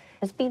head.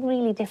 It's been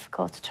really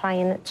difficult to try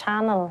and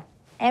channel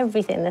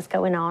everything that's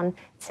going on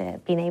to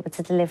being able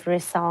to deliver a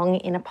song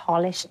in a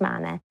polished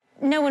manner.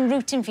 No one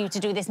rooting for you to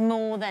do this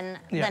more than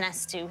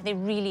us two. There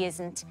really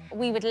isn't.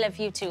 We would love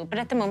you too, but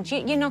at the moment,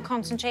 you're not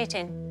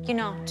concentrating. You're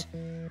not.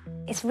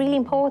 It's really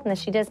important that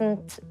she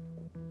doesn't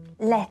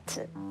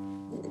let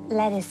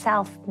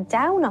herself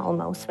down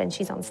almost when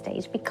she's on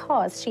stage,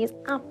 because she has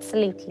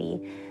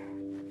absolutely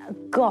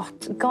got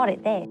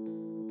it there.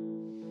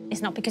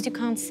 It's not because you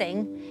can't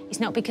sing. It's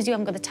not because you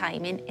haven't got the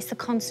timing. It's the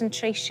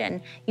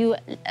concentration. You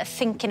are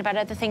thinking about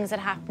other things that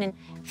are happening.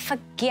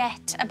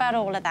 Forget about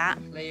all of that.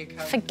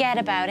 Forget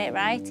about it,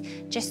 right?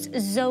 Just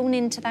zone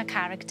into that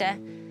character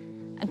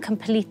and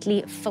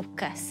completely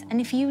focus. And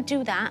if you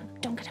do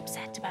that, don't get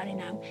upset about it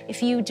now.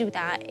 If you do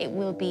that, it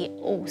will be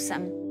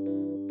awesome.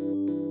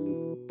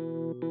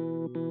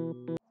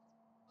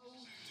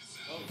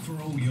 For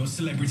all your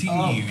celebrity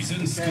news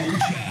and school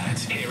chat,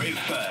 hear it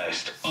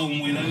first on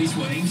Willow's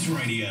Waves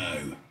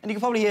Radio. And you can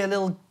probably hear a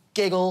little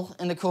giggle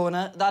in the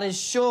corner. That is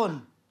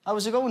Sean.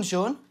 How's it going,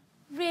 Sean?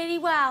 Really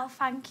well,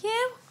 thank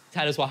you.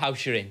 Tell us what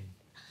house you're in.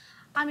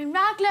 I'm in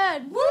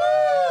Raglan.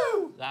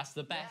 Woo! That's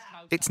the best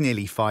house. It's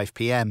nearly 5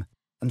 p.m,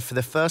 and for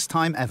the first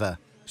time ever,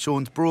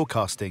 Sean's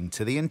broadcasting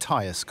to the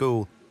entire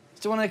school.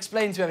 Do you want to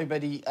explain to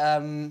everybody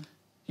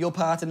your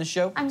part in the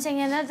show? I'm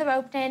singing another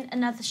opening,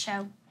 another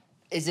show.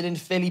 Is it in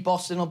Philly,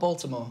 Boston or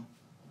Baltimore?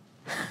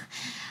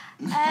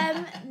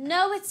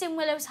 No, it's in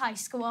Willows High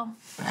School.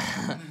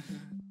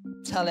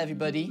 Tell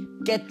everybody,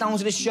 get down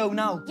to the show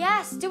now.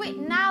 Yes, do it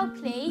now,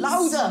 please.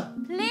 Louder!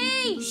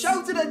 Please!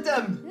 Shout it at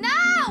them!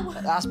 Now!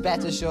 That's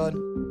better, Sean.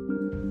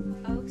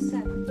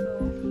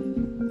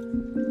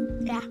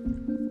 074. Yeah.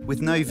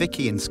 With no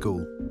Vicky in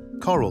school,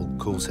 Coral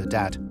calls her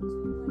dad.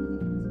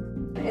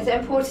 Is it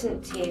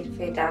important to you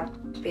for your dad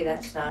to be there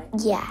tonight?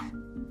 Yeah.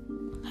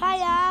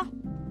 Hiya.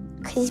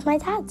 Because he's my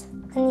dad,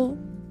 and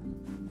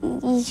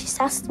he just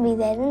has to be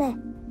there, doesn't he?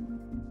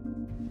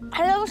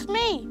 Hello, it's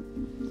me.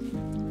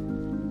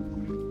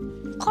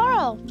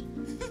 Coral.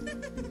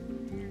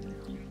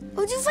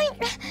 Who do you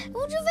think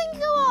it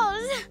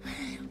was?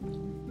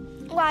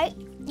 Right,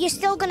 you're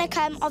still gonna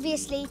come,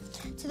 obviously,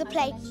 to the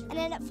play, and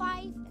then at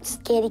 5... It's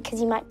scary because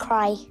he might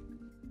cry.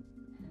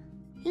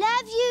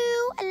 Love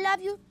you, I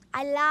love you,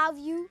 I love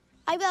you.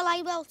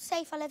 I will,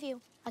 safe, I love you.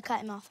 I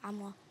cut him off,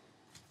 Amwell.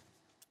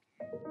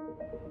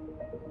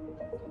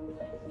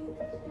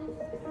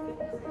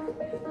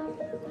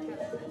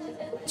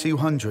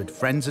 200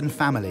 friends and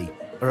family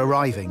are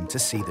arriving to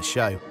see the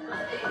show.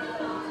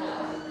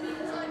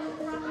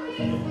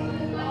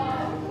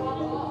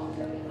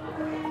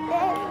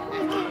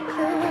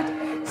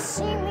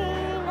 See me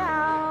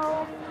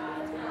now.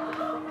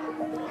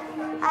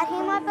 I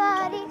hear my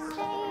body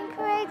saying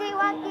crazy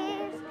what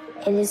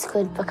is. It is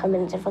good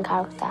becoming a different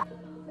character.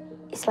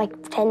 It's like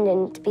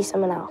pretending to be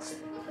someone else.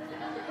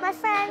 My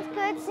friends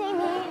could see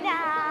me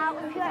now.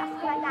 If you're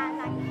like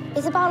that,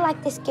 it's about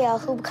like this girl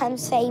who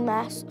becomes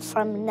famous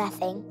from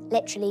nothing,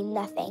 literally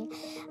nothing,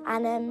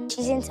 and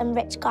she's in some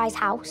rich guy's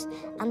house.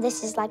 And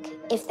this is like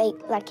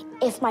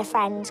if my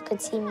friends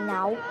could see me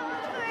now.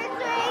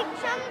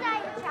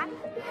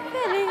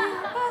 Billy,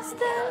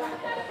 Boston.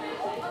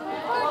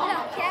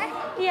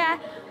 Yeah.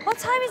 What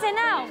time is it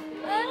now?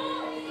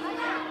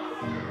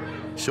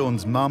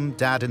 Sean's mum,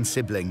 dad and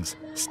siblings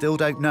still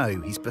don't know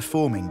he's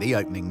performing the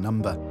opening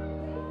number.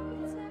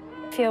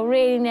 I feel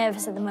really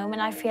nervous at the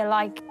moment. I feel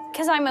like,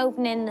 because I'm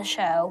opening the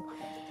show,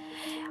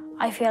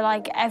 I feel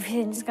like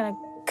everything's going to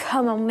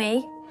come on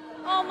me.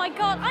 Oh, my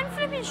God, I'm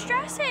flipping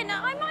stressing.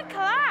 I might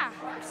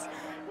collapse.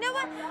 No,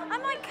 I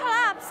might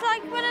collapse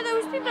like one of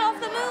those people off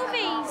the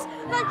movies.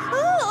 Like,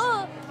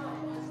 oh.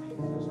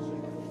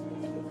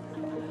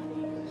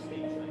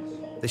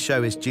 The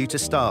show is due to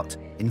start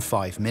in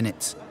 5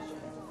 minutes.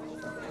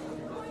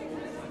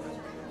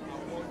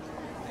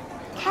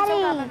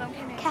 Kelly,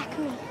 catch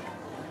me.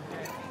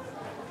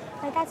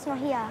 My dad's not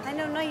here. I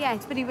know, not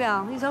yet, but he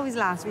will. He's always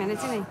last minute,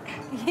 isn't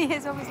he? He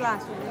is always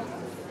last minute.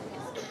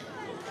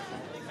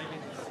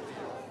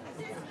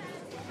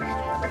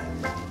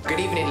 Good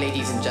evening,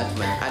 ladies and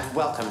gentlemen, and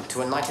welcome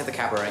to a night at the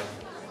cabaret.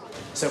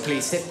 So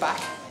please sit back,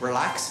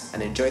 relax,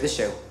 and enjoy the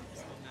show.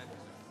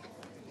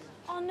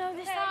 Oh, no,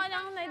 they're starting,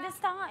 aren't they? They're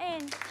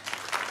starting.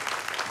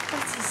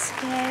 This is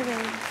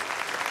scary.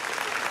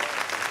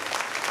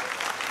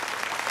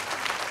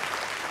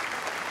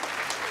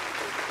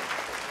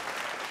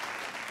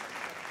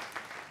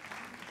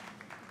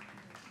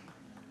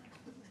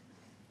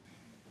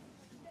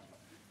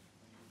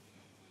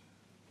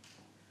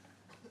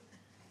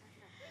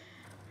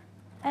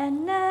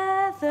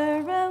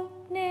 Another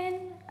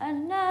opening,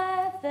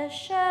 another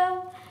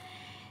show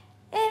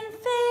in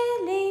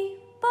Philly,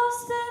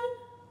 Boston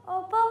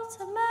or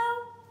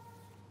Baltimore.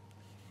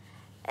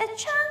 A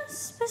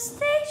chance for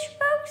stage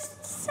folks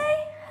to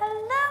say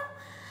hello.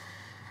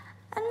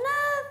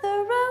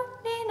 Another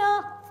opening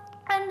or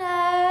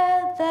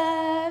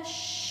another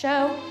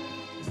show.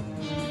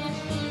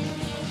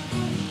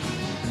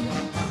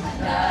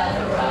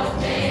 Another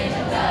opening,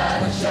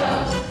 another show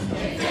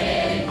in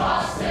Philly,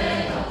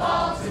 Boston or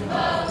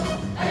Baltimore.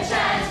 A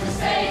chance for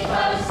stage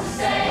folks to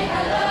say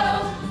hello.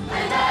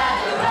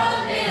 Another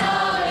opening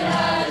or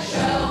another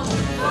show.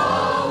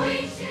 4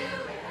 weeks to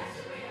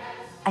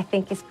rehearse. I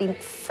think it's been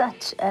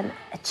such an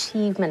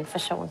achievement for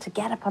Sean to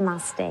get up on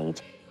that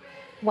stage.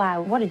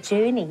 Wow, what a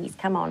journey he's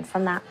come on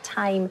from that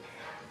time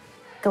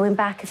going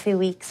back a few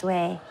weeks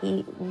where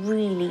he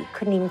really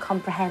couldn't even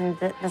comprehend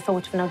the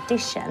thought of an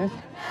audition.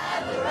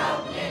 Another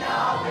opening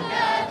of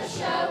another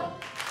show.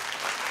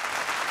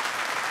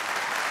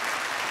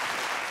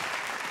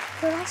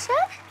 Did I say?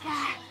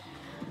 Yeah.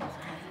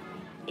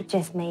 It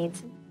just made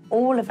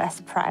all of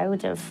us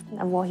proud of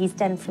what he's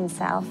done for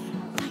himself.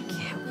 Thank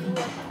you.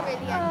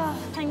 Oh,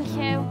 thank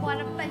you.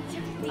 What a bunch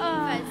of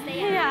divas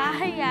they are.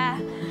 Yeah, yeah.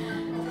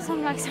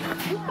 Sound like some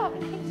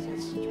Coronation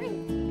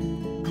Street.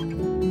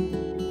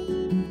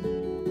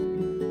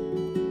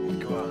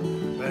 Go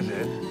on, that's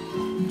it.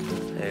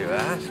 There you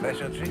are,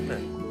 special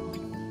treatment.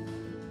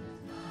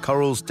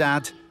 Coral's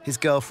dad, his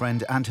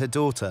girlfriend and her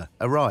daughter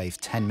arrive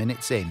 10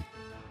 minutes in.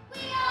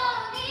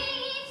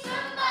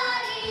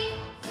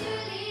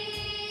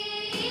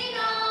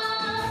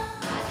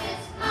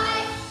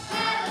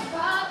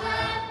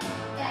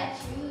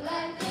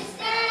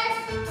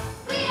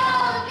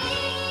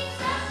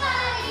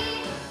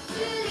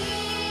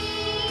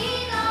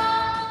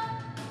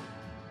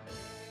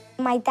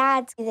 My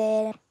dad's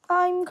there.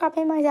 I'm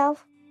crapping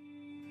myself.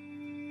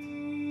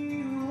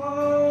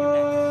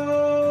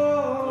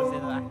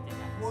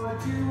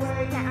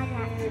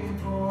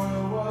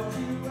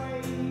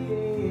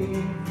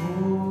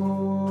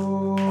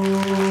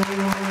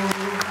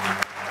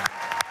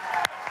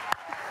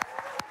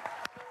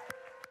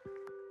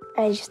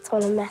 I just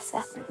want to mess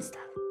up and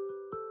stuff.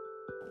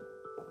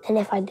 And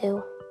if I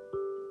do,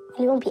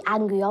 he won't be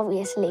angry,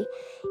 obviously.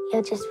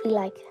 He'll just be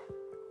like,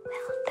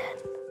 well done.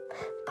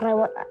 But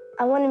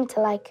I want him to,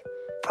 like,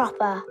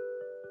 proper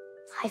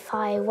high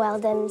five, well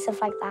done, and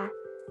stuff like that.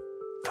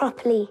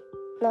 Properly,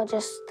 not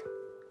just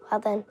well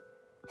done,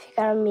 if you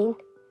get what I mean.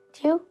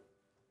 Do you?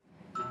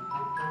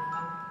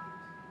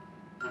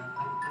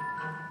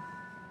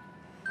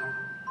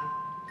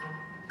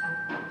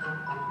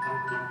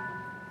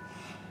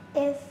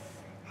 If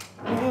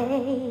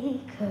they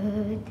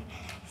could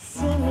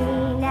see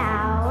me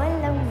now,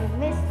 alone with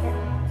Mr.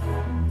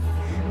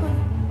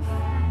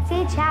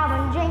 Teach how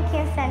I'm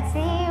drinking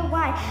fancy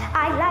wine.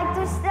 I like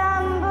to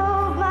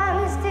stumble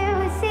bums to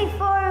see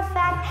for a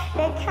fact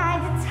they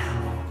kind of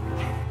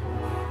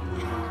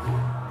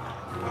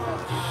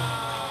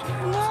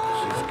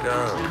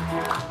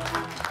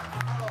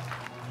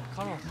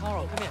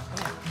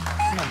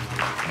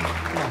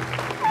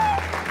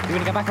You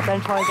want to go back up there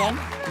and try again?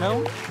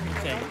 No?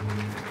 Okay.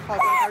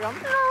 Carry on.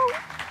 No.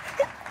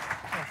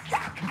 You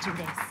can do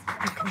this.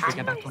 Should we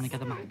go back on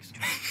together, Max?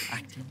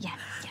 Acting. Yeah.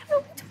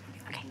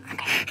 Okay.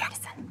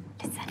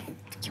 Listen.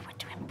 You were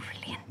doing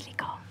brilliantly,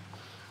 Carl.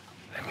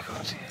 Let me go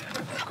and see.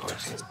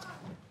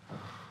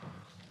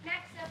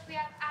 Next up, we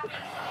have Abby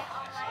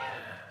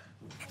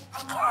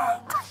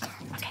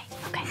Okay.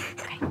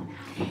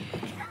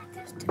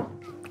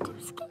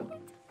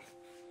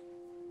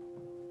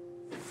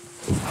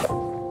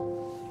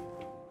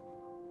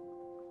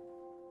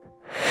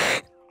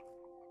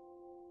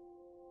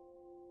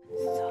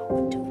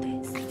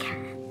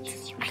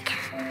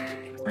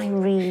 I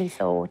really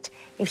thought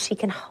if she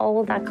can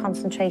hold that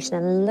concentration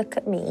and look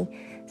at me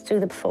through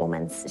the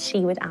performance,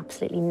 she would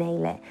absolutely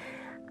nail it.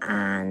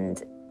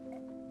 And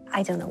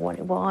I don't know what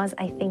it was.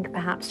 I think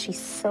perhaps she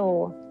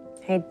saw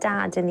her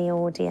dad in the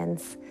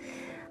audience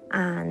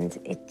and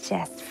it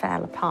just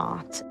fell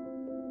apart.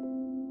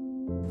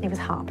 It was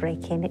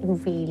heartbreaking. It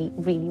really,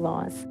 really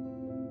was.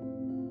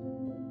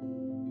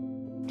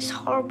 It's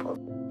horrible.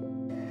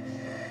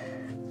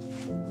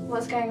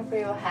 What's going through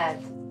your head?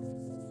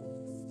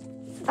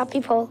 That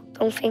people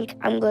don't think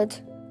I'm good.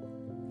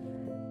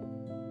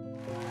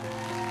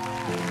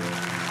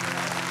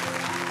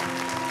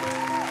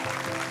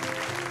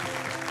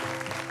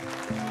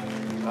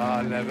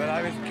 Oh, no, but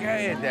I was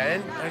scared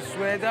then. I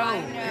swear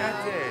down.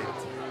 Get it.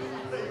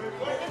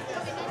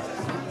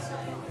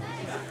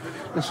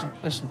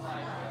 Listen.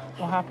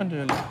 What happened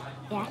earlier?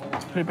 Yeah.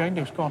 Put it behind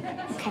you, it's gone.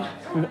 Okay.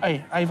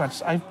 Hey,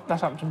 that's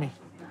happened to me.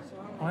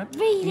 All right?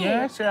 Really?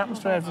 Yes, it happens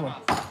to everyone.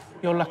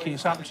 You're lucky,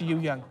 it's happened to you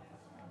young.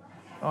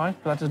 All right?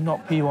 But that does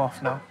not pee you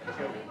off now.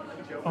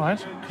 All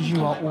right? Because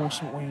you are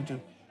awesome at what you do.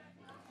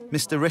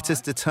 Mr.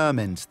 Ritter's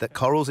determined that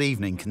Coral's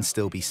evening can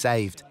still be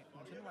saved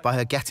by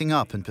her getting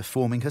up and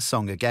performing her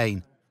song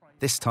again,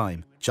 this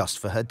time just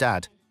for her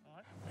dad.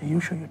 Are you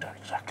sure you've done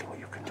exactly what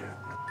you can do?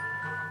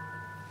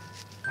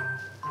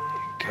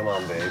 Come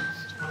on, babe.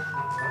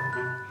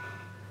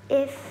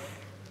 If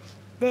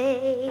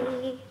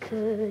they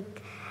could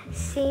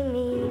see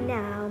me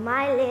now,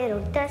 my little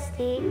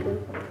dusty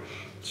goop,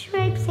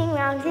 traipsing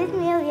round his $1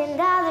 million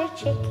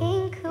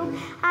chicken coop,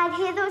 I'd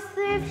hear those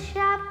thrift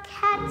shop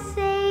cats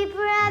say,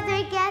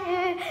 brother, get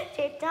her,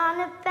 draped on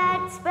a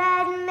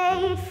bedspread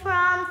made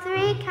from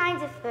 3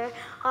 kinds of fur.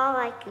 All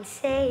I can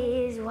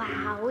say is,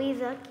 wow,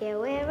 look at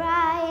where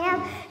I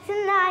am.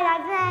 Tonight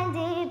I've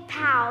landed,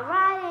 pow,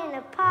 right in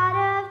a pot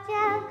of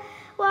jam.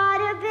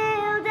 What a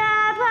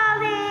build-up,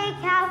 holy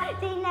cow.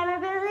 They'd never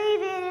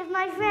believe it if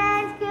my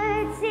friends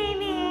could see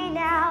me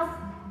now.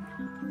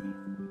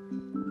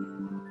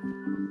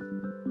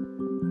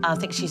 I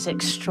think she's an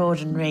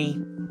extraordinary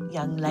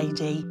young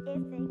lady.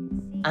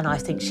 And I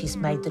think she's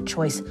made the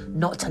choice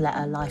not to let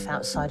her life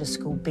outside of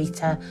school beat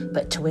her,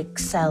 but to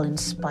excel in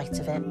spite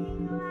of it.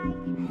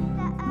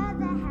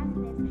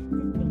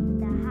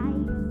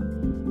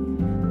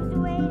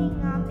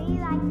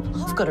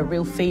 I've got a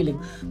real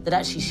feeling that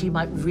actually she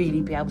might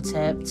really be able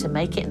to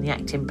make it in the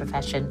acting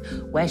profession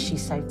where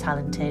she's so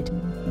talented.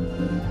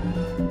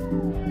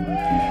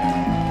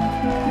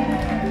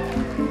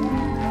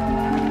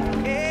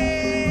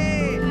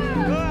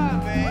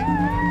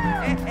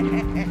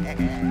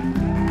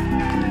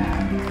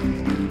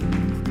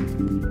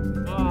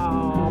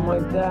 Oh, my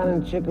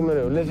darling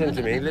chickamaroo. Listen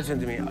to me. Do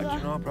you know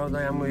how proud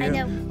I am with you? I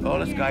know. All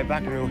the sky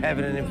back through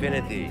heaven and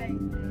infinity.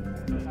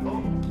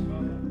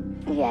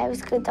 Yeah, it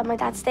was good that my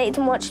dad stayed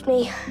and watched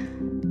me.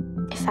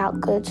 It felt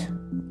good.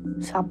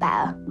 It felt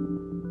better.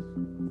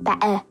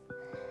 Better.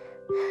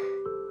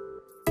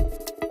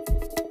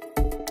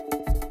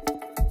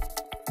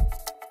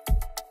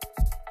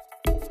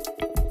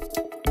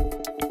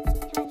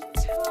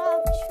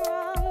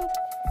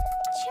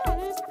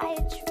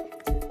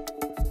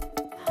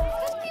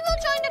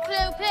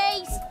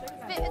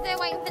 They're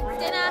waiting for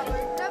dinner.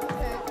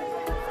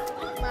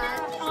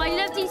 Oh, I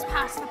love these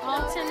pasta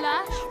pots and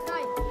lush.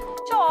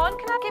 John,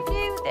 can I give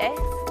you this?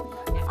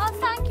 Oh,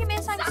 thank you,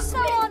 miss. I'm so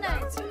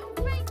honoured.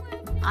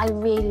 I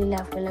really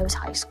love Willows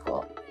High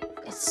School.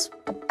 It's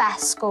the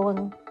best school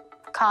in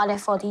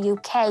Cardiff or the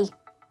UK,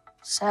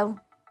 so...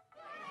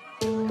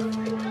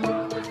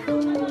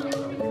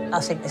 I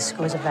think this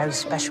school is a very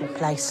special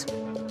place.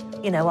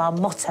 You know, our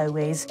motto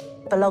is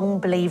belong,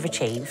 believe,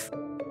 achieve.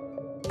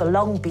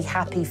 Belong, be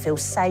happy, feel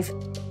safe.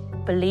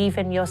 Believe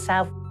in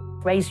yourself,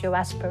 raise your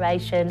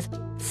aspirations,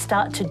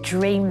 start to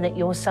dream that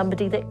you're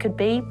somebody that could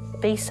be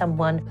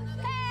someone.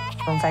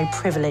 I'm very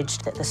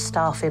privileged that the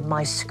staff in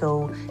my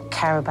school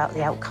care about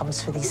the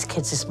outcomes for these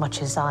kids as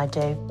much as I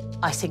do.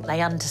 I think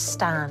they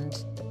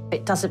understand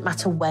it doesn't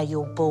matter where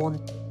you're born,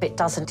 it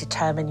doesn't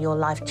determine your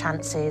life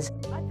chances.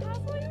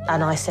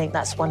 And I think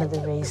that's one of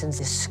the reasons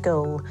this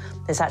school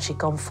has actually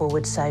gone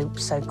forward so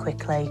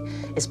quickly,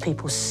 is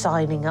people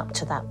signing up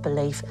to that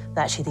belief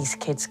that actually these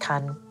kids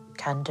can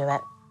do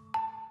it.